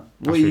shows and that.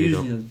 That's What he really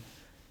usually does.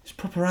 It's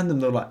proper random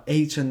though, like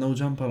H and No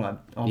Jumper like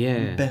are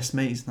Yeah. best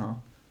mates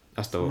now.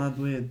 That's It's dope. mad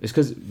weird. It's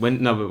because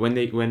when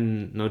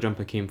No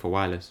Jumper came for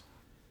Wireless,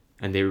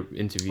 and they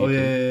interviewed Oh, him. yeah,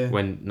 yeah, yeah.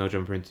 When No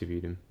Jumper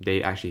interviewed him,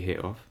 they actually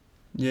hit off.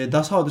 Yeah,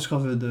 that's how I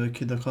discovered the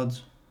Kid the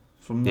Cuds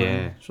from that.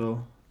 Yeah.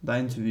 So that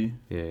interview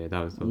Yeah, that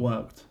was dope.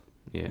 worked.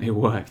 Yeah, it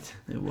worked.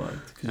 It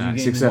worked. 'Cause you gave me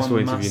Successful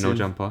one interview, No massive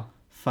Jumper.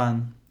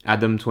 Fan.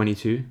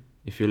 Adam22,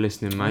 if you're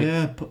listening, mate.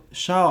 Yeah,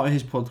 shout out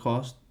his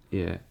podcast.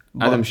 Yeah.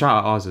 But Adam,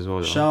 shout out ours as well,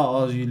 though. shout out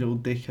us, you little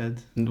dickhead.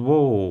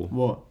 Whoa.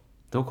 What?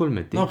 Don't call him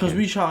a dickhead. No, because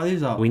we shout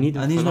his out. We need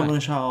him and for he's not likes. going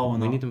to shout our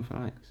one We out. need him for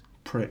likes.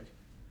 Prick.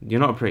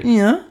 You're not a prick.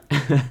 Yeah.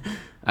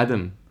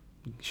 Adam,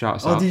 shout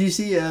us Oh, out. did you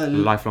see?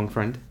 Lifelong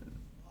friend.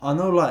 I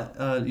know, like,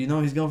 you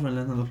know his girlfriend,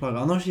 Lena the Plug.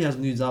 I know she has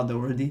nudes out there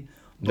already.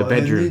 The but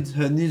bedroom.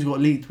 Her nudes got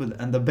leaked with,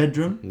 and the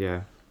bedroom.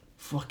 Yeah.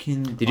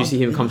 Fucking. Did you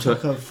see him it come looks to like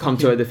a come to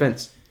fucking- her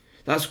defense?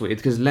 That's weird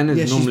because Lena's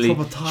Yeah, she's normally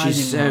proper tidy,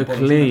 she's man, so but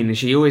clean and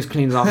she always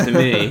cleans after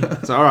me.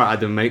 So all right,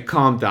 Adam, mate,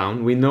 calm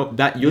down. We know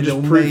that you're You just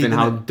little proving maid,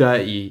 how innit?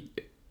 dirty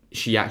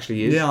she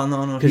actually is. Yeah, I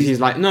know. Because he's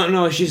like,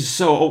 no, she's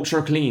so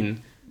ultra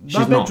clean. She's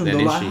that not. bedroom Then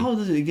though, is like, she? how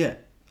does it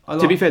get?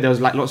 To be fair, there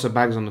was like lots of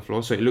bags on the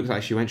floor, so it looks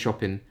like she went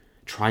shopping,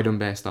 tried on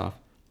bare stuff,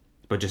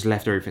 but just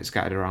left everything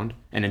scattered around,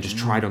 and then just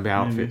tried on bare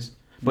maybe. outfits.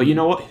 But you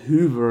know what?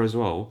 Hoover as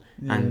well,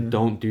 Yeah. and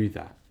don't do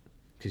that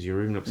because your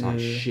room looks like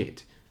Yeah.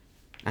 shit.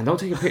 And don't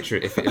take a picture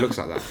if it looks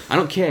like that. I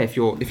don't care if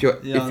your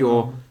Yeah, I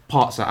your know.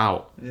 parts are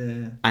out,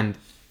 Yeah. and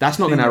that's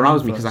not Clean going to your arouse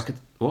room me because I first. could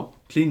what?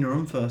 Clean your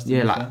room first. to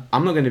Yeah, be like fair.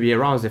 I'm not going to be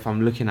aroused if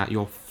I'm looking at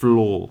your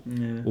floor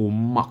Yeah. all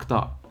mucked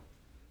up.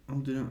 I'll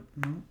do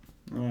it.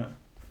 No? Alright.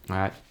 All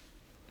right,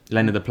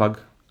 Leonard the Plug,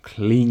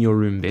 clean your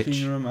room, bitch. Clean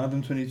your room,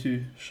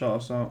 Adam22. Shout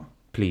us out.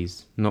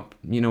 Please, not.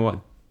 You know what?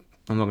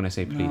 I'm not going to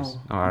say please.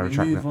 No, I we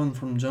retract move that. on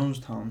from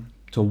Jonestown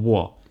To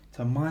what?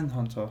 to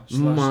Mindhunter /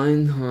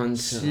 Mindhunter.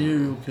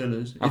 serial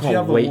killers. I If can't you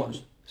haven't wait.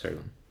 watched, Sorry,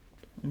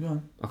 man. go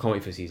on. I can't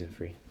wait for season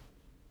 3.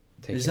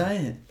 Take Is it. that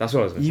it? That's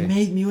what I was gonna You say.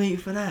 made me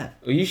wait for that.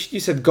 Oh, you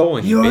said go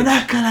on. You're you an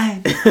bitch.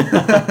 acolyte.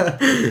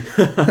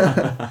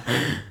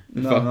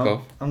 Fuck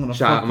off. I'm gonna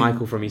Shout out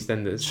Michael from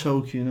EastEnders.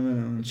 choke you in a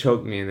minute. Man.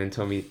 Choke me and then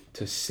tell me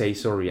to say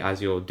sorry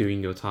as you're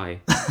doing your tie.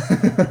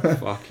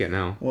 Fuck it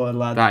now. What a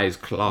lad. That is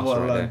class what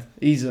a right lad. there.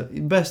 He's a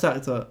best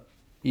actor.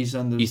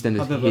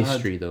 EastEnders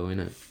history though,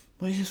 innit?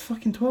 But he's just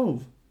fucking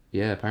 12.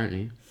 Yeah,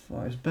 apparently.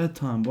 Fuck, it's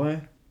bedtime,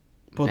 boy.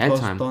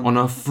 Bedtime on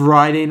a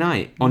Friday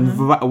night on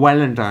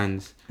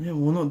Valentine's. Yeah,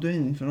 we're not doing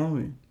anything, are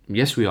we?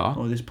 Yes, we are.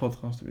 Oh, this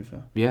podcast, to be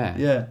fair. Yeah.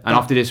 Yeah. And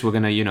after this, we're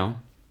gonna,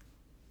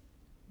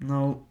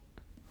 No.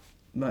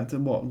 Like to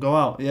what? Go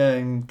out, yeah,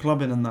 and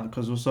clubbing and that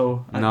because we're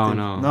so active.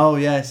 No,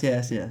 yes.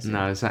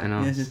 No, it's something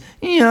else. Yes.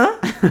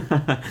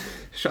 Yeah.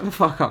 Shut the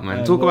fuck up,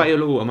 man. Talk about your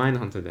little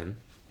Mindhunter then.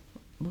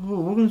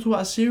 We're gonna talk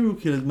about serial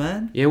killers,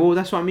 man. Yeah, well,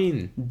 that's what I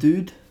mean.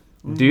 Dude.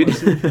 Dude?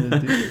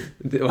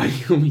 Dude. Why do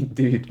you call me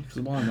dude? Because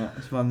why not?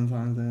 It's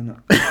Valentine's Day,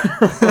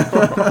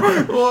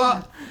 innit?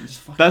 What?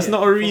 That's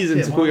not a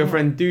reason to call your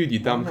friend dude, you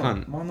dumb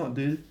cunt. Why not,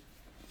 dude?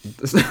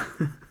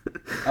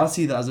 I'll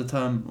see that as a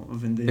term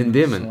of endearment.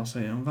 Endearment? So I'll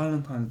say, on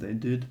Valentine's Day,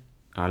 dude.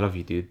 I love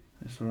you, dude.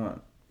 It's alright.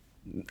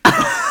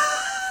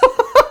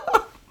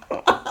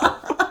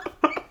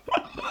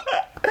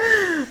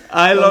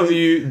 I love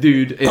you,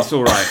 dude. It's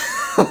alright.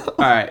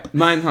 Alright,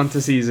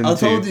 Mindhunter season 2. I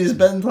told you it's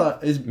Ben time.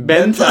 It's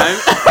Ben time.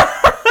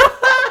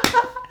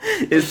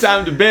 It's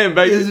time to bend,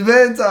 baby. It's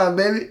bedtime,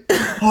 baby.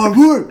 Hard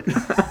work.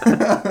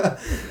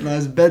 No,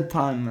 it's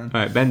bedtime, man.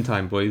 Alright, Ben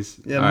time, boys.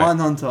 Yeah, right.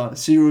 Mindhunter,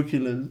 serial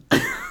killers.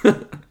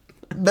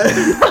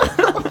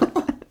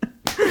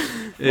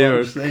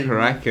 You're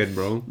cracking,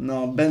 bro.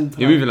 No, Ben time.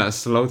 You're moving like a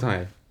slow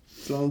time.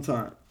 Slow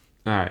time.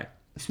 Alright.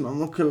 Let's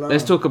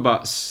Let's talk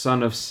about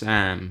Son of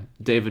Sam,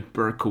 David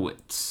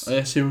Berkowitz. Oh,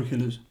 yeah, serial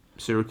killers.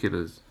 Serial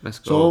killers. Let's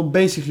go. So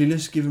basically,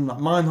 let's give him like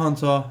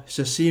Mindhunter. It's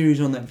a series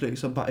on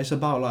Netflix. It's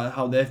about like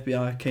how the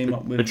FBI came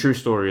up with a true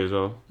story as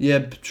well. Yeah,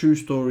 true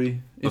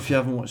story. If you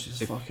haven't watched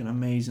it, it's fucking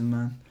amazing,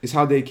 man. It's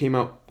how they came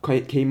up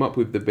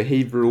with the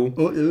behavioral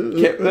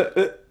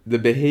the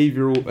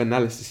behavioral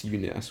analysis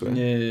unit. I swear.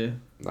 Yeah.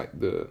 Like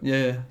the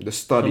the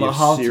study of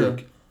serial.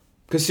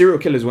 Because serial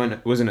killers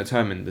wasn't a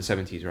term in the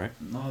 70s, right?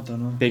 No, I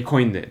don't know. They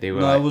coined it. They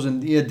were. No, it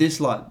wasn't. Yeah, this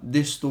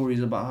story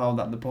is about how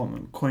that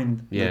department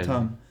coined the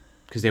term.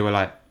 Because they were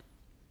like,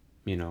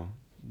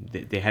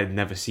 they had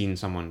never seen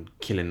someone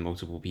killing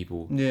multiple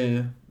people.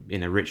 Yeah.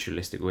 In a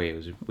ritualistic way. It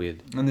was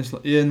weird. And it's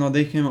like,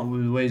 they came up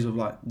with ways of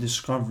like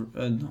discover.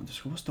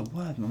 What's the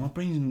word, man? My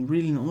brain's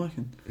really not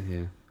working.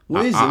 Yeah.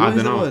 What is it? What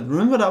is the word?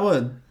 Remember that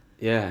word?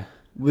 Yeah.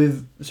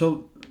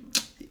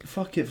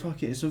 Fuck it.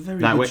 It's a very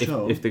like, good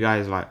show. If the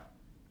guys like,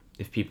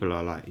 if people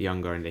are like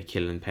younger and they're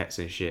killing pets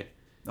and shit.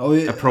 Oh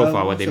yeah, a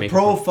profile where they make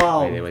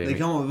profile. They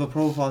come up with a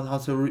profile how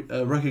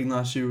to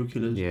recognize serial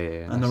killers.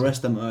 Yeah. And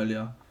arrest them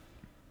earlier.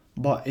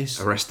 But it's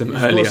earlier.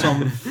 Got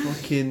some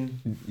fucking.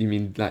 You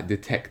mean like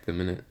detect them,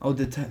 innit? Oh,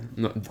 detect.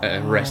 Not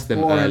arrest them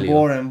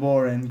earlier.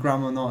 Boring.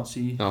 Grammar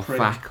Nazi. Oh, prick.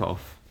 fuck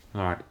off.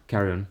 All right,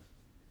 carry on.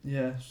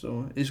 Yeah,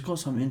 so it's got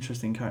some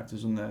interesting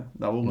characters on there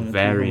that we're gonna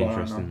very talk about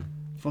interesting. Right now.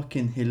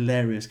 Fucking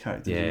hilarious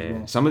characters. Yeah, as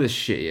well. some of the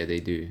shit they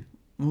do.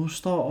 We'll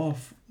start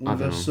off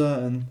with a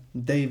certain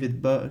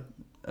David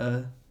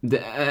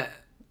David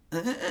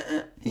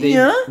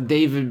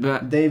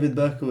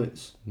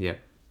Berkowitz. Yep.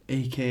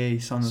 AKA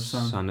Son of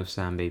Sam. Son of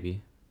Sam,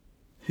 baby.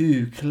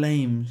 Who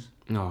claims...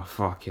 Oh,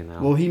 fucking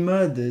hell. Well, he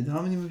murdered...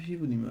 How many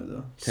people did he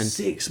murder? 10.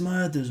 6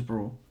 murders,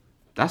 bro.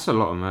 That's a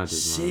lot of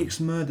murders, 6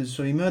 murders.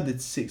 So he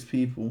murdered 6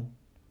 people.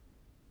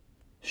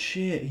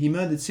 Shit, he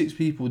murdered 6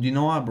 people. Do you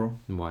know why, bro?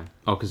 Why?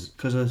 Oh,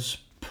 because a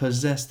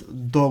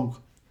possessed dog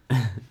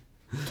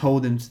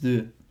told him to do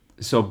it.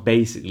 So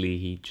basically,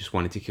 he just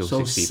wanted to kill 6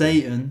 people. So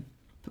Satan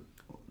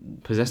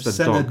possessed a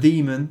sent dog. a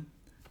demon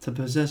to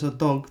possess a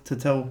dog to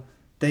tell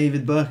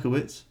David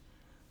Berkowitz,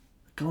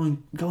 go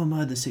and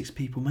murder 6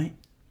 people, mate.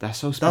 That's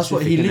so specific. That's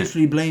what he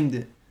literally blamed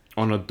it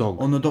on a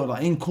dog. On the dog,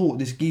 like in court,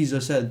 this geezer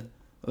said,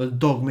 "A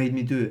dog made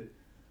me do it."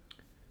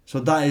 So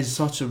that is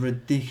such a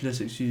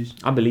ridiculous excuse.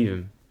 I believe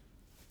him.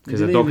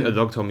 Because a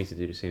dog told me to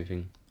do the same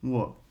thing.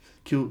 What?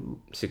 Killed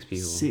 6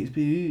 people. 6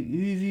 people.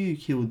 Who have you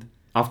killed?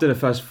 After the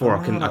first 4,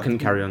 I couldn't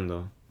carry on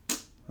though.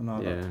 I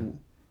know that talk.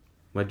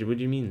 What do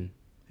you mean?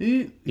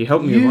 You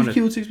helped me with one. You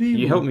killed 6 people.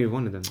 You helped me with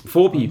one of them.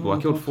 4 people.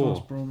 I killed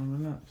 4. Bro,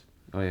 relax.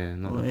 Oh yeah,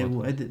 not.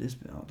 We'll edit this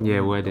bit out.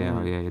 Yeah, we'll edit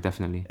out. Yeah,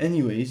 definitely.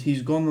 Anyways,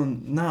 he's gone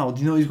on now. Do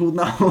you know what he's called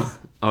now?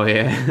 Oh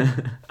yeah.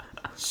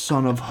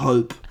 Son of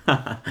Hope.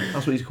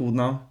 That's what he's called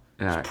now.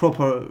 Right. It's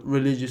proper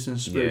religious and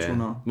spiritual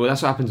now. Well,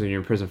 that's what happens when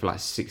you're in prison for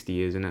like 60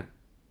 years, isn't it?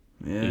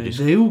 Yeah,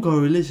 they all go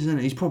religious, isn't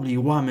it? He's probably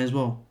wham as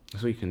well.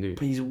 That's what you can do.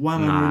 But he's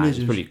wham and religious.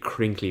 He's probably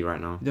crinkly right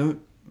now.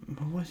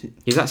 What is it?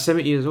 He's like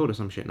 70 years old or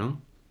some shit, no?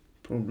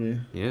 Probably.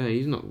 Yeah,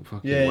 he's not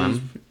fucking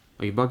wham.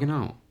 Are you bugging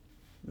out?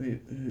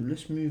 Wait,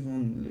 let's move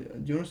on.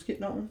 Do you want to skip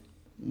that one?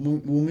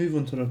 We'll move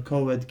on to the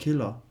co-ed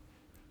killer.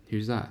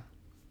 Who's that?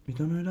 You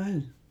don't know who that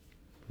is?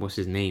 What's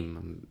his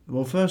name?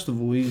 Well, first of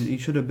all, he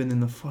should have been in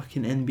the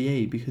fucking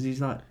NBA because he's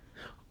like...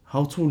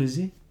 How tall is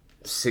he?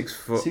 6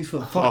 foot... 6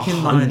 foot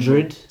fucking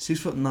 100?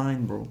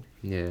 6'9", bro.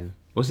 Yeah.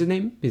 What's his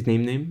name? His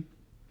name?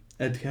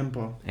 Ed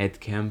Kemper. Ed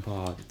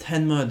Kemper.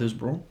 10 murders,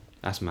 bro.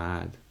 That's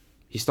mad.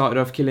 He started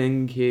off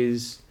killing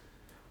his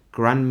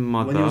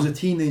grandmother. When he was a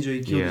teenager,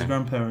 he killed his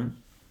grandparents.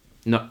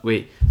 No,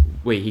 wait.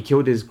 He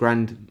killed his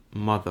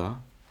grandmother.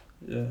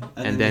 Yeah,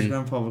 and then his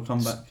grandfather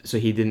come back. So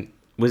he didn't.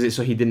 Was it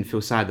so he didn't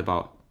feel sad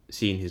about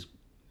seeing his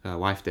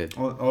wife dead?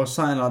 Or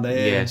something like that.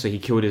 Yeah. So he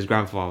killed his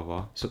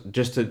grandfather. So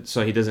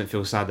so he doesn't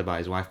feel sad about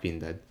his wife being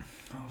dead.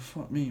 Oh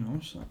fuck me, man.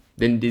 What's that?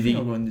 Then did he?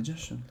 I got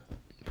indigestion.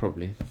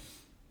 Probably.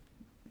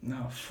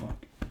 No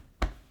fuck.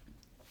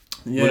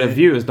 Yeah. Well, the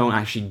viewers don't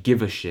actually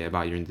give a shit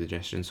about your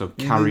indigestion, so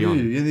carry on.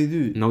 Yeah, they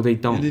do. No, they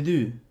don't. Yeah, they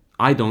do.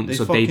 I don't, they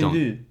so they don't.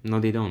 Do. No,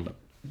 they don't.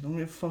 Don't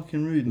get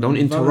fucking rude, man. Don't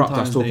interrupt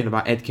us talking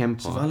about Ed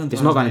Kemper.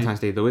 It's not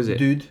Valentine's Day though, is it?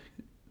 Dude.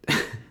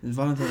 It's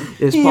Valentine's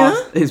Day.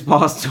 It's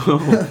past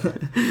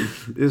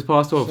 12. It's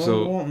past 12,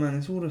 so... what, man?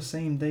 It's all the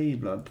same day,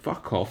 blood.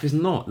 Fuck off. It's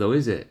not though,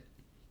 is it?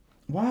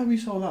 Why are we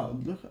so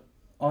loud? Look at...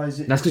 Oh,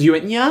 is it... That's because you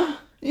went, yeah?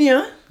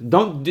 Yeah.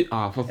 Don't do...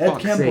 Oh, for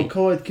fuck's sake. Ed Kemper,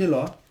 co-ed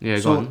killer. Yeah,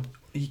 go on.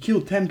 He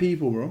killed 10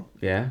 people, bro.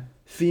 Yeah.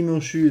 Female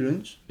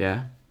students.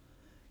 Yeah.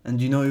 And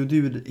do you know what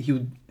he would do? He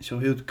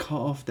would cut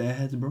off their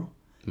heads, bro.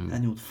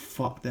 And he would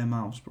fuck their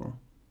mouths, bro.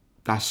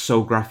 That's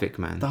so graphic,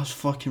 man. That's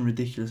fucking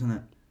ridiculous, isn't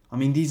it? I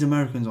mean, these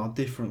Americans are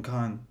different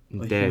kind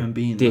of human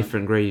being.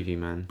 Different gravy,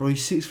 man. Bro,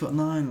 he's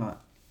 6'9", like,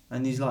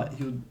 and he's like,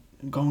 he would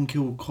go and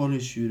kill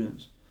college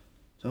students.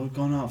 So we've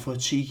gone out for a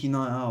cheeky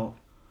night out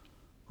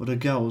with the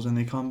girls, and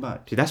they come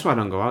back. See, that's why I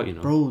don't go out, you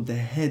know. Bro, their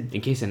head.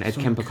 In case an Ed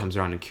Kemper comes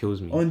around and kills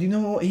me. Oh, and do you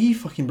know what he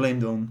fucking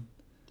blamed it on?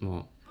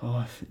 What?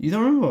 Oh, you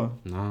don't remember?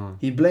 No.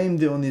 He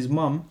blamed it on his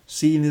mum,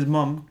 seeing his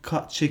mum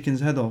cut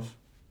chicken's heads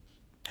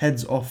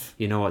off.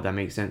 You know what? That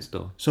makes sense,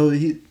 though. So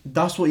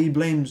that's what he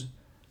blames,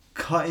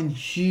 cutting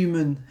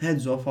human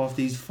heads off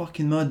after he's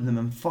fucking murdered them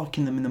and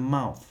fucking them in the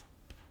mouth.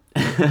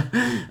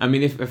 I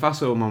mean, if I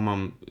saw my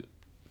mum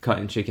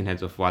cutting chicken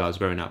heads off while I was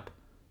growing up,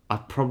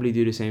 I'd probably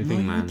do the same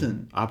thing, man.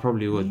 Wouldn't. I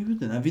probably would. No, you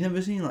wouldn't. Have you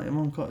never seen like your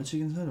mum cut a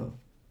chicken's head off?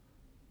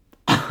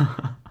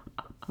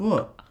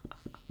 What?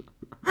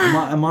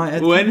 Am I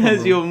when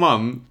has your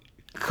mum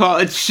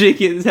cut a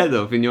chicken's head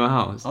off in your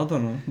house? I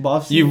don't know, but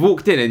I've seen. You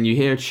walked in and you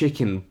hear a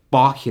chicken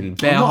barking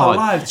bare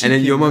hard, chicken, and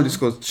then your mum just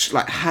goes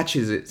like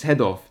hatches its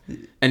head off,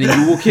 and then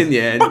you walk in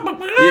there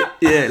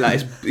and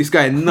like it's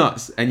going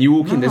nuts, and you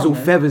walk in, there's all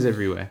feathers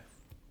everywhere.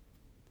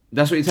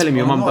 That's what you're telling me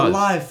your mum does. Not a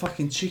live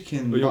fucking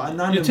chicken. You're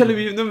telling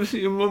me you've never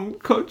seen your mum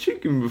cut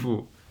chicken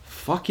before?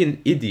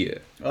 Fucking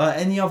idiot.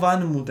 Any other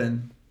animal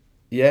then?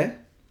 Yeah.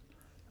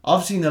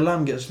 I've seen a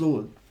lamb get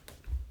slaughtered.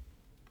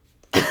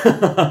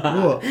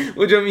 What? What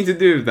do you want me to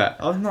do with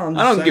that? I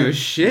don't give a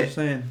shit. I'm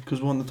saying,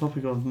 because we're on the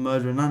topic of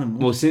murdering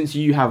animals. Well, since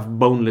you have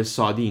boneless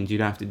sardines, you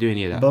don't have to do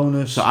any of that.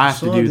 Boneless so I have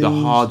sardines. to do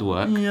the hard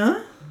work.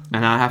 Yeah.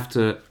 And I have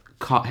to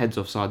cut heads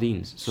off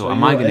sardines. So am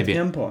you're I going to Ed be...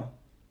 Kemper.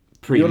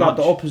 Pretty you're much. Like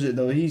the opposite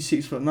though. He's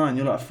 6'9",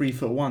 you're like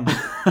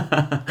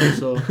 3'1".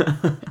 So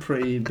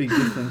pretty big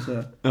difference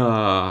there.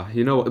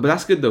 You know what? But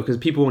that's good though, because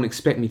people won't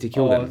expect me to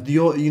kill them.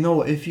 You know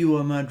what? If you were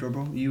a murderer,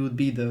 bro, you would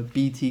be the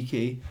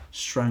BTK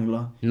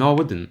strangler. No, I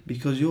wouldn't.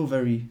 Because you're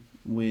very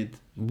weird.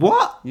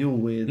 What? You're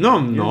weird. No,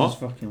 I'm you're not. Just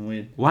fucking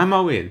weird. Why am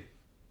I weird?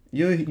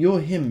 You're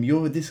him.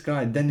 You're this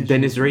guy,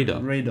 Dennis Rader.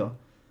 Rader.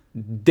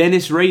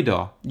 Dennis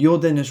Rader. You're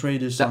Dennis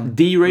Rader's son.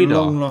 D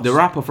Rader, the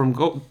rapper from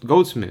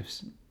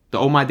Goldsmiths. The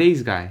All My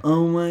Days guy.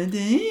 Oh My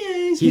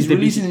Days. He's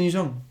releasing a new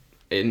song.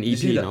 An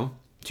EP, no?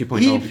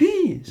 2.0.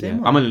 EP? Yeah.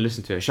 I'm going to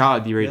listen to it.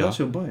 Shout out D Rader. Yeah, that's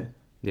your boy.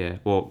 Yeah,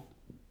 well,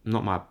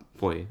 not my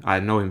boy. I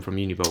know him from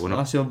uni, but we're not.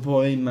 That's your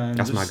boy, man.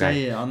 That's just my guy.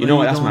 You know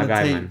what? That's my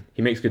guy, man.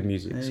 He makes good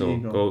music, there so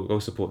go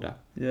support that.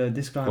 Yeah,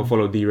 this guy. Go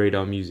follow D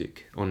Radar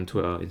Music on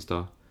Twitter,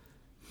 Insta.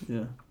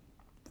 Yeah.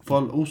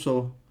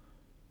 Also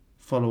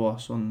follow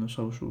us on the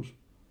socials.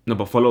 No,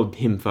 but follow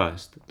him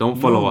first. Don't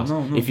follow us.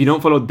 No. If you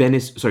don't follow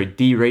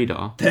D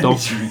Radar,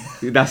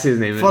 that's his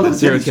name. Follow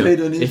serial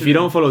killer. If you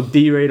don't follow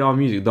D Radar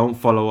Music, don't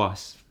follow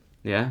us.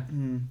 Yeah.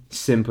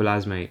 Simple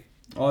as, mate.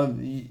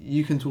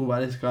 You can talk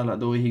about this guy like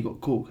the way he got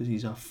caught because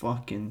he's a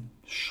fucking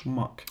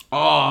schmuck.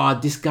 Oh,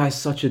 this guy's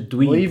such a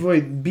dweeb. Well, either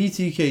way,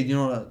 BTK, you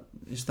know that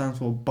it stands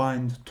for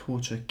bind,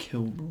 torture,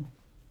 kill, bro.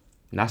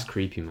 That's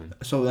creepy, man.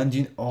 So and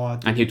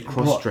he'd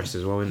cross-dress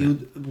as well,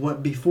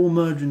 innit? Before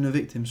murdering the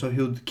victim, so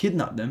he would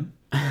kidnap them.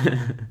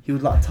 He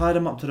would like tie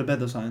them up to the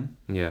bed or something.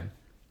 Yeah.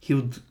 He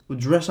would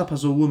dress up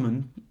as a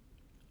woman,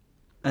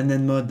 and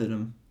then murder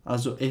them.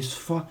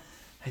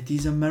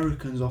 These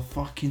Americans are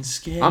fucking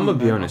scary. I'm gonna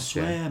be man. honest,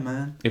 I swear,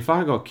 man. If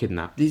I got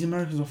kidnapped, these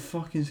Americans are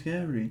fucking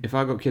scary. If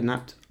I got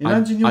kidnapped,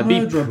 imagine I'd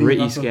be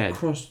pretty like scared.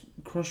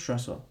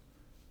 Cross-dresser.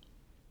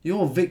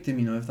 You're a victim,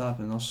 you know, if that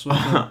happens. I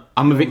swear.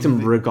 I'm a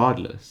victim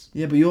regardless.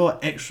 Yeah, but you're an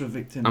extra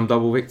victim. I'm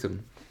double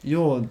victim.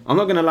 I'm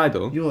not gonna lie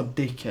though. You're a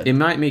dickhead. It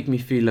might make me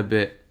feel a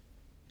bit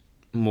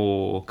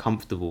more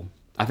comfortable.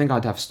 I think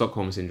I'd have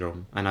Stockholm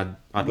syndrome, and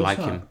I'd like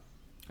that? Him.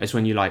 It's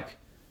when you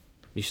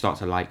start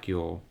to like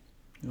your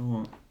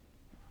what?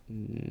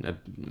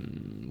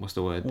 What's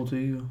the word? What do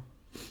you?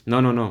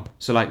 No.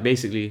 So like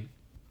basically,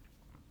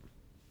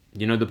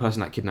 you know the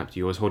person that kidnapped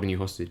you or was holding you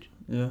hostage.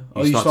 Yeah.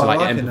 You start to like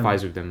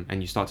empathize with them,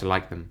 and you start to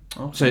like them.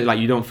 Okay. So like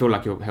you don't feel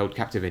like you're held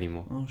captive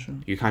anymore. Oh sure.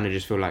 You kind of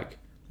just feel like,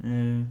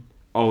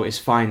 oh, it's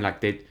fine.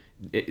 Like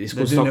it's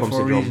called Stockholm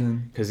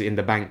syndrome because in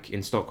the bank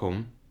in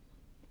Stockholm,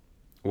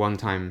 one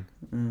time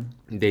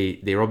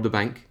they robbed the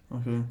bank.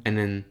 Okay. And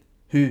then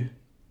who?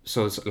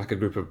 So it's like a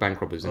group of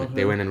bank robbers, and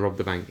they went and robbed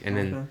the bank, and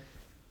then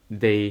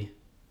they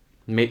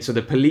made. So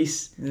the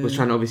police was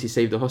trying to obviously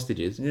save the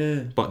hostages.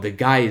 Yeah. But the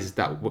guys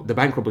the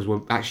bank robbers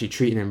were actually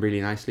treating them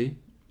really nicely.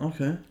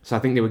 Okay. So I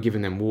think they were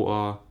giving them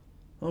water.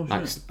 Oh,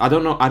 like shit. I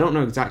don't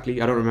know exactly.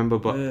 I don't remember,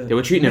 but they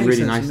were treating them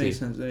really nicely. Makes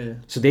sense. Yeah.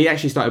 So they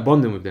actually started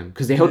bonding with them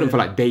because they held them for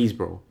like days,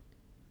 bro.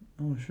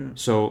 Oh shit.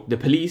 So the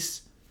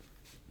police,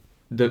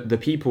 the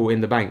people in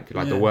the bank,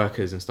 like the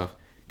workers and stuff,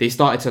 they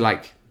started to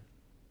like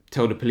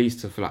tell the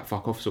police to like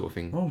fuck off, sort of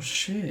thing. Oh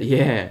shit.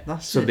 Yeah.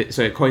 That's so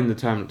so it coined the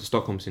term the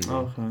Stockholm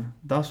syndrome. Okay.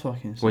 That's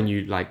fucking sick. When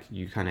you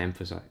kind of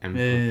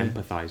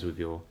empathize with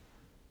your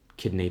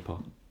kidnapper.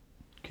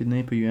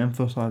 Kidnapper, you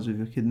emphasize with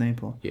your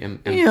kidnapper.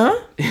 Yeah,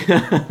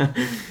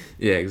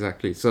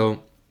 exactly.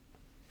 So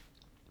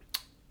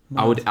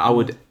I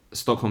would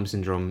Stockholm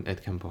syndrome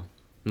Ed Kemper.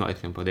 Not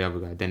Ed Kemper, the other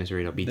guy, Dennis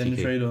Rader, BTK.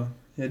 Dennis Rader.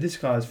 Yeah, this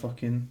guy's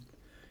fucking...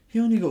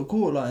 He only got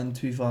caught like in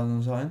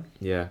 2000 something.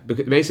 Yeah,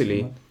 because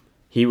basically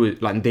he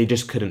was like, they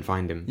just couldn't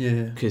find him.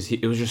 Yeah. Because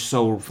it was just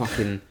so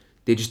fucking...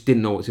 They just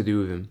didn't know what to do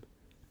with him.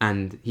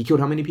 And he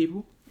killed how many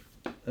people?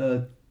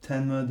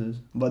 10 murders.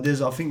 But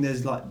I think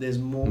there's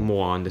more.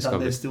 More undiscovered.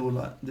 That they're still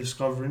like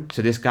discovering.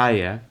 So this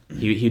guy,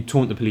 he'd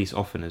taunt the police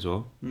often as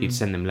well. He'd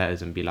send them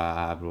letters and be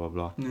like, blah, blah,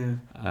 blah. Yeah.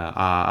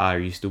 Are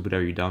you stupid?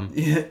 Are you dumb?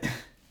 Yeah.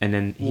 And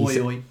then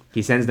Oi.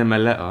 he sends them a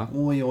letter.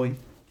 Oi.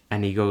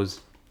 And he goes,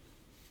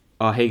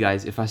 oh, hey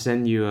guys, if I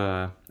send you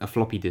a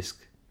floppy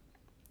disk,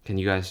 can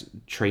you guys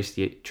trace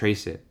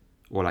it?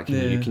 Or like,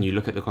 can you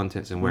look at the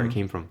contents and where it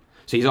came from?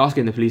 So he's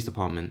asking the police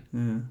department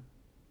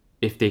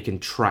if they can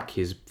track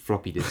his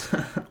floppy disk.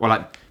 Or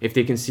like, if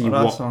they can see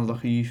what... That sounds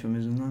like a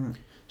euphemism, doesn't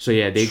it? So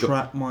yeah, they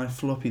track my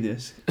floppy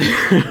disk.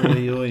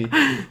 Oi.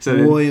 So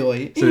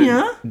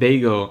they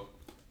go,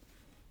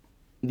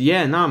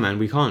 yeah, nah man,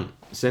 we can't.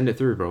 Send it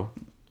through, bro.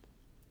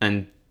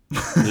 And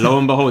lo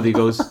and behold, he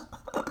goes,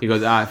 fuck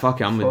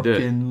it, I'm gonna do it.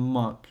 Fucking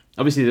muck.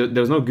 Obviously,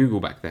 there was no Google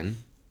back then.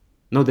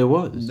 No, there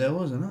was. There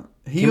wasn't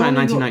it? He came out in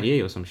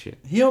 1998 or some shit.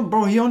 He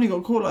only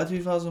got caught like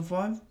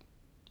 2005.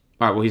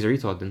 Alright, well, he's a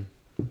retard then.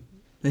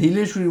 He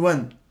literally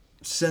went,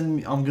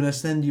 I'm gonna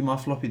send you my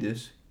floppy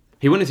disk.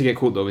 He wanted to get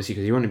caught though, obviously,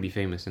 because he wanted to be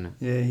famous, innit?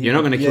 Yeah. You're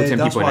not gonna kill 10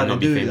 people and then not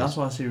be famous. That's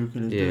why serial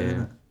killers do it,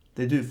 innit?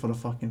 They do it for the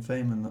fucking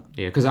fame and that.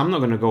 Yeah, because I'm not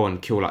gonna go and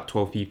kill like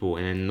 12 people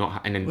and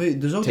then Wait,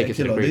 the Zodiac take it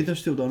to the killer, grave. they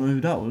still don't know who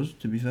that was,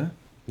 to be fair.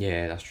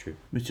 Yeah, that's true.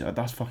 Which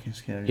that's fucking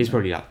scary. He's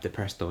probably like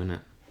depressed though,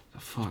 innit?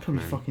 Fuck, he's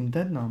probably man. fucking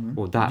dead now, man.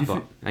 Or that,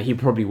 but like, he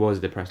probably was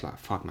depressed. Like,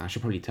 fuck, man, I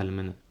should probably tell him,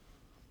 innit?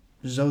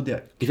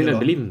 Zodiac. Do you think they'd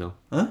believe him though?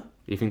 Huh? Do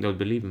you think they would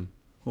believe him?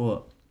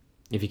 What?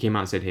 If he came out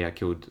and said, "Hey,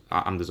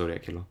 I'm the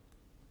Zodiac killer."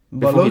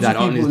 But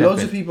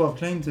loads of people have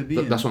claimed to be.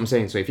 That's what I'm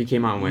saying. So if he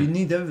came out and went, you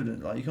need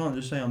evidence. Like, you can't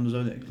just say I'm the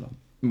Zodiac killer.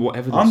 What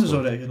evidence? I'm the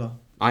Zodiac killer.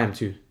 I am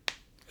too.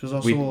 Because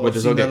I've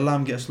seen the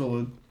lamb get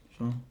slaughtered.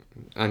 So.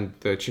 And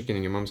the chicken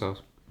in your mum's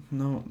house.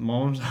 No, my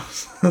mum's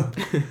house.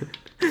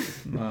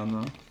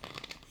 No.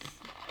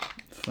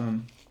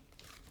 Fam.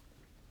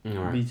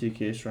 Alright.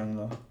 BTK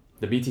Strangler.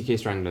 The BTK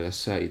Strangler,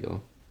 that's 30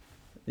 though.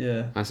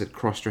 Yeah. I said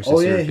cross-dresser. Oh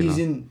yeah, he's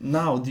in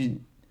now.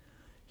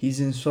 He's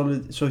in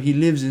so he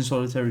lives in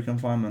solitary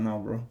confinement now,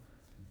 bro.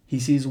 He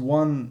sees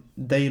one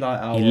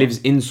daylight hour. He lives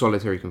in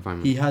solitary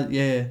confinement. He has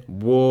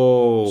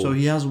Whoa. So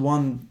he has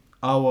 1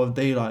 hour of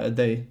daylight a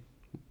day.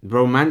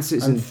 Bro, man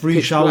sits in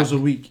 3 showers a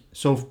week.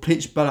 So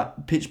pitch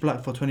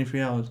black for 23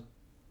 hours.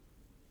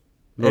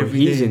 Bro,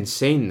 he's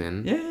insane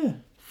then. Yeah.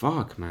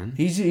 Fuck, man.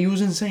 He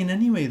was insane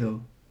anyway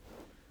though.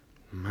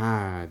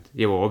 Mad.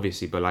 Yeah, well,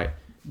 obviously, but like,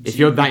 if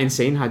you're that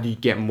insane, how do you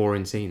get more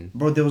insane?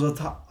 Bro, there was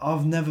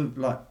I've never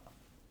like.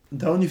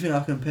 The only thing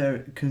I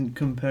can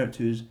compare it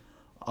to is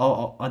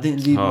I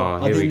didn't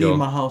leave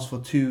my house for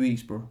 2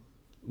 weeks, bro.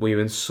 Were you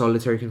in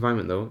solitary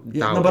confinement though?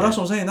 Yeah, no, but that's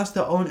what I'm saying. That's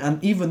the only,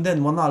 and even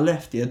then, when I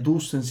left,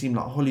 Dalston seemed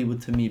like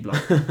Hollywood to me, bro.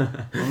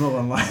 I'm not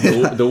gonna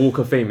lie. The Walk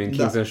of Fame in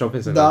Kingston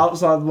Shopping Centre. The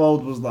outside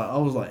world was like, I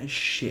was like,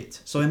 shit.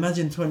 So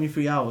imagine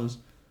 23 hours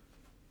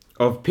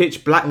of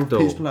pitch black though.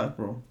 Pitch black,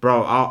 bro.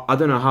 Bro, I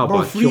don't know how, but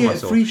I'd kill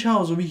myself. 3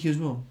 showers a week as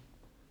well.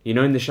 You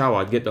know, in the shower,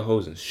 I'd get the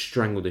hose and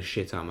strangle the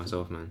shit out of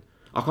myself, man.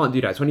 I can't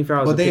do that. 24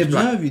 hours. But they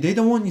observe you. They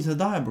don't want you to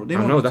die, bro. They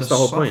want you that's to the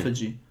whole suffer, point.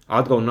 G.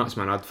 I'd go nuts,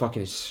 man. I'd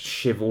fucking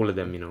shiv all of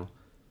them, you know.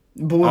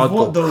 But with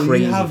what though?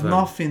 You have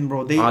nothing,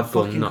 bro. They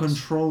fucking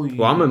control you.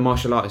 Well, I'm a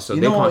martial artist, so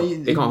they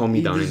can't hold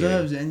me down. He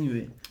deserves it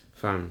anyway.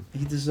 Fam.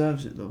 He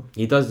deserves it though.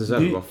 He does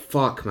deserve it, but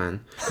fuck,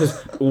 man.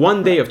 Because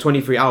 1 day of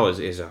 23 hours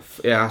is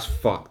that's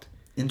fucked.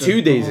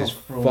 2 days is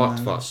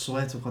fucked. I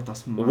swear to God,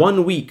 that's mad.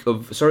 1 week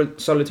of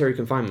solitary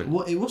confinement.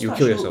 You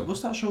kill yourself.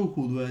 What's that show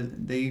called where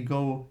they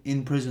go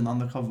in prison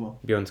undercover?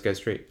 Beyond Scared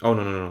Straight. Oh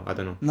no, I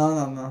don't know.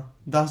 No.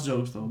 That's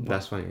jokes though.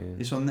 That's funny. Yeah.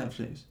 It's on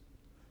Netflix.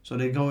 So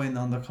they go in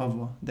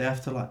undercover. They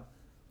have to like.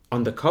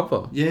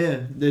 Undercover?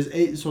 Yeah, there's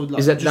 8. So like.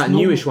 Is that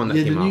newish one that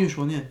came out? Yeah, the newish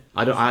one. Yeah.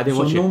 I didn't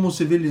watch it. So normal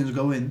civilians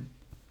go in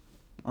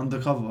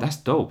undercover. That's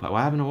dope.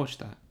 Why haven't I watched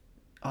that?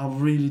 I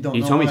really don't know.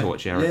 You told me to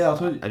watch it. Yeah, I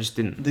told you. I just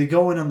didn't. They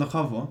go in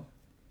undercover.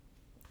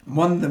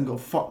 One of them got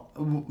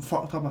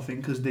fucked up, I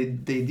think, because they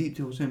deeped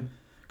it was him.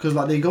 Because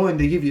like they go in,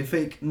 they give you a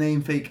fake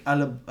name, fake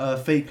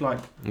like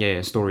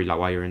story like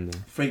why you're in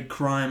there, fake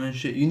crime and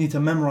shit. You need to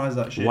memorize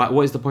that shit.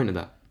 What is the point of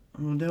that?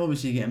 Well, they're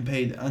obviously getting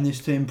paid, and it's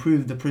to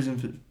improve the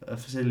prison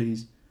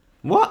facilities.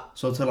 What?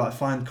 So to like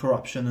find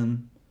corruption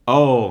and.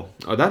 Oh,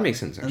 that makes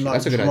sense. Actually, And like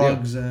that's a good idea.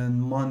 drugs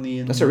and money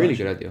and. That's a really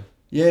good idea.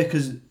 Yeah,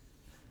 because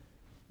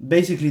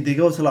basically they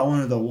go to like one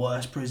of the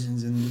worst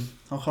prisons in,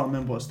 I can't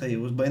remember what state it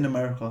was, but in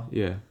America.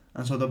 Yeah.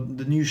 And so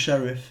the new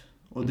sheriff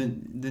or the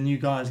new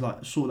guys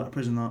like sort that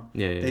prison out.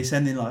 Yeah. They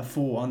send in like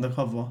 4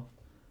 undercover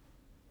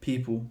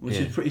people, which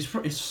is pretty.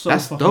 It's so.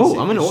 That's fucking dope. sick.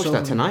 I'm gonna It's watch so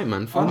that tonight,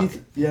 man. Fuck.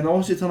 I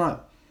watch it tonight.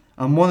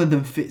 And one of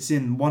them fits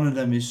in. One of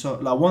them is so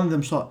like one of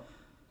them so.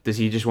 Does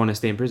he just want to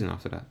stay in prison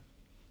after that?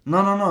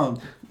 No.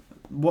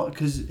 What?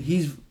 Because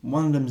he's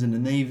one of them's in the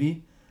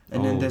Navy,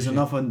 and then there's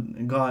another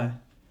guy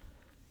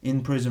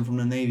in prison from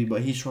the Navy,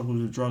 but he struggles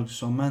with drugs.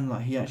 So man,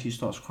 like he actually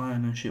starts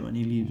crying and shit when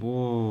he leaves.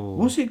 Whoa.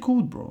 What's it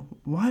called, bro?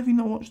 Why have you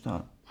not watched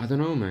that? I don't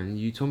know, man.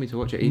 You told me to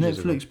watch it ages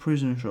ago. Netflix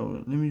prison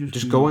show. Let me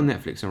just go on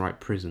Netflix and write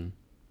prison.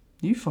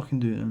 You fucking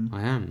do it then.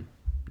 I am.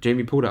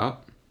 Jamie pulled it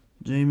up.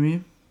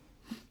 Jamie.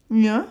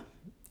 Yeah.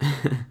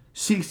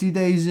 60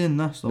 days in.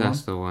 That's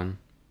the one.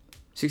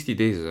 60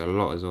 days is a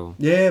lot as well.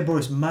 Yeah, bro.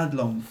 It's mad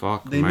long.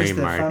 Fuck. They miss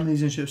their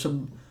families and shit.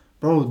 So,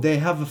 bro, they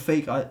have a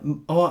fake.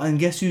 And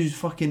guess who's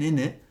fucking in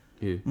it?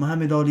 Who?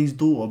 Muhammad Ali's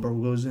daughter, bro,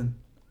 goes in.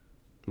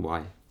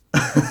 Why?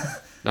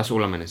 That's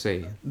all I'm gonna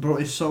say. Bro,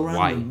 it's so random.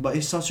 Why? But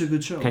it's such a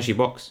good show. Can she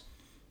box?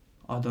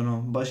 I don't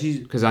know, but she's.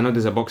 Because I know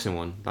there's a boxing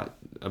one, like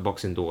a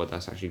boxing daughter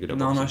that's actually good at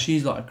boxing. No,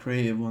 she's like a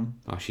creative one.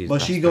 Oh,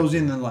 But she goes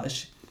in and like,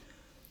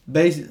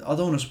 basically, I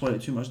don't want to spoil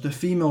it too much. The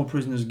female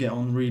prisoners get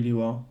on really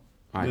well.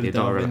 Alright, they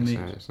don't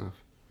relax.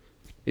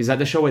 Is that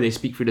the show where they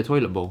speak through the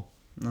toilet bowl?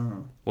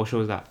 No. What show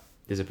is that?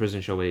 There's a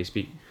prison show where they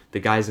speak. The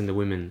guys and the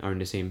women are in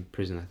the same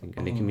prison, I think,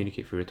 and they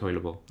communicate through a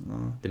toilet bowl.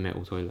 No. The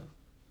metal toilet.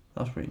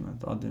 That's pretty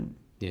mad. I didn't.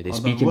 Yeah, they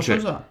speak into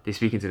that? They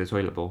speak into the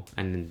toilet bowl,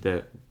 and then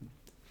the.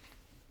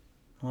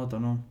 I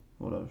don't know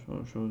what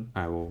shows.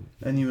 Alright, well.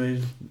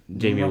 Anyways,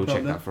 Jamie will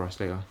check that for us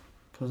later.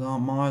 Because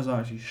my eyes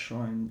are actually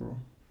shine, bro.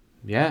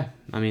 Yeah,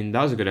 I mean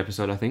that was a good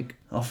episode, I think.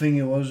 I think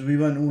it was. We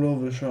went all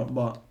over the shop,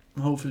 but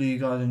hopefully you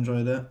guys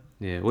enjoyed it.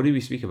 Yeah. What did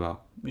we speak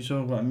about? We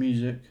talked about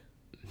music.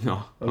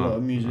 No. A lot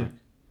of music. Right.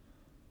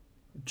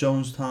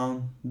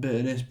 Jonestown, bit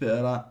of this, bit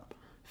of that.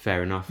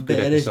 Fair enough. Bit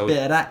of this,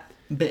 bit of that,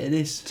 bit of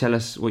this. Tell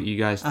us what you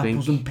guys think.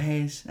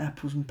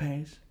 Apples and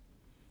pears.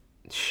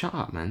 Shut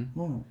up, man.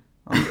 Whoa.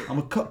 I'm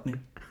a cockney.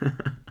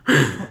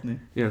 Cockney.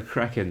 You're a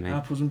crackhead, mate.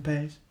 Apples and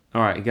pears.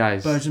 Alright,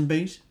 guys. Birds and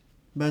bees.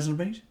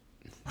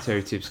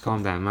 Terry Tibbs,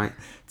 calm down, mate.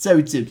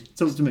 Terry Tibbs,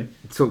 talk to me.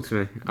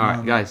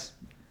 Alright, guys.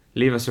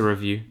 Leave us a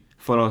review.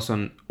 Follow us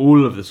on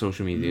all of the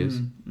social medias.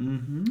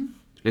 Mm-hmm.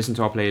 Listen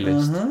to our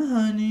playlist.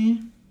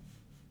 Honey.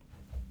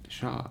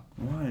 Shut up.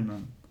 Why,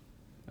 man?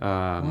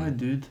 Why,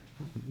 dude?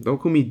 Don't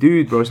call me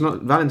dude, bro. It's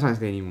not Valentine's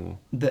Day anymore.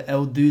 The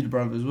L Dude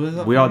Brothers. What is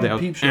that? We are the L.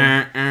 Peep Show.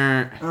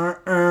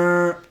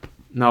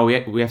 No,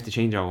 we have to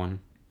change our one.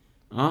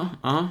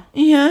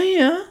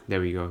 Yeah. There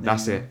we go.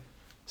 That's it.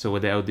 So we're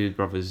the L Dude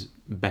Brothers,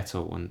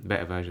 better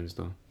versions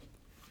though.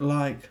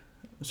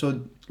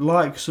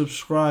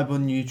 Subscribe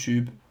on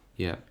YouTube.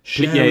 Yeah.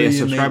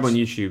 Subscribe on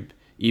YouTube.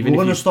 We're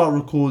gonna start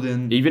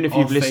recording. Even if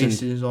you've listened,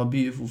 faces, our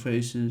beautiful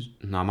faces.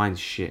 No,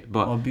 mine's shit.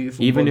 But our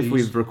beautiful even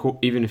bodies.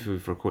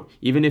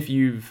 even if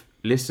you've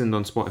listened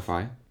on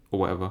Spotify or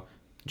whatever,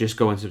 just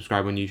go and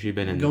subscribe on YouTube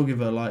and then go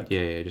give it a like.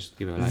 Yeah, just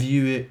give it a like.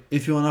 View it.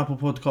 If you're on Apple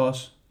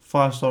Podcasts,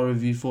 5-star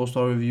review,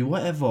 4-star review,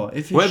 whatever.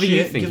 If it's whatever shit,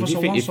 you think, give us a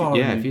 1-star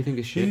review. If you think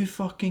it's shit, who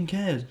fucking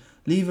cares?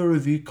 Leave a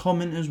review,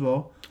 comment as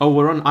well. Oh,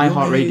 we're on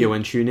iHeartRadio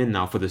and tune in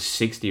now for the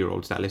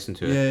 60-year-olds that listen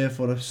to it. Yeah,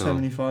 for the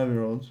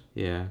 75-year-olds.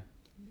 Yeah.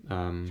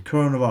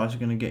 Coronavirus is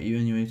gonna get you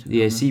anyway.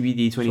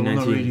 CBD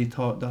 2019.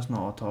 So that's not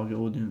our target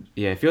audience.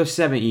 Yeah, if you're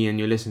 70 and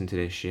you're listening to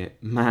this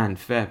shit, man,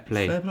 fair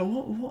play.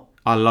 What?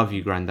 I love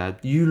you, Grandad.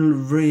 You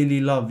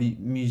really love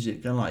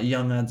music and like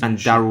young lads and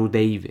Daryl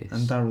Davis.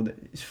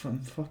 It's fun.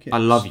 Fuck it. I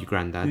love you,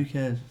 Grandad. Who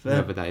cares?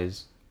 Whoever that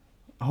is.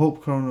 I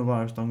hope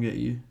coronavirus don't get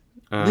you.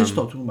 Let's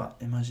stop talking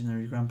about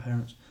imaginary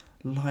grandparents.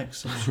 Like,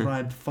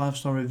 subscribe,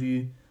 5-star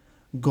review.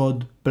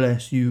 God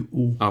bless you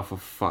all. Oh, for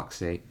fuck's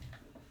sake.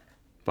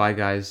 Bye,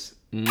 guys.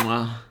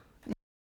 Mwah.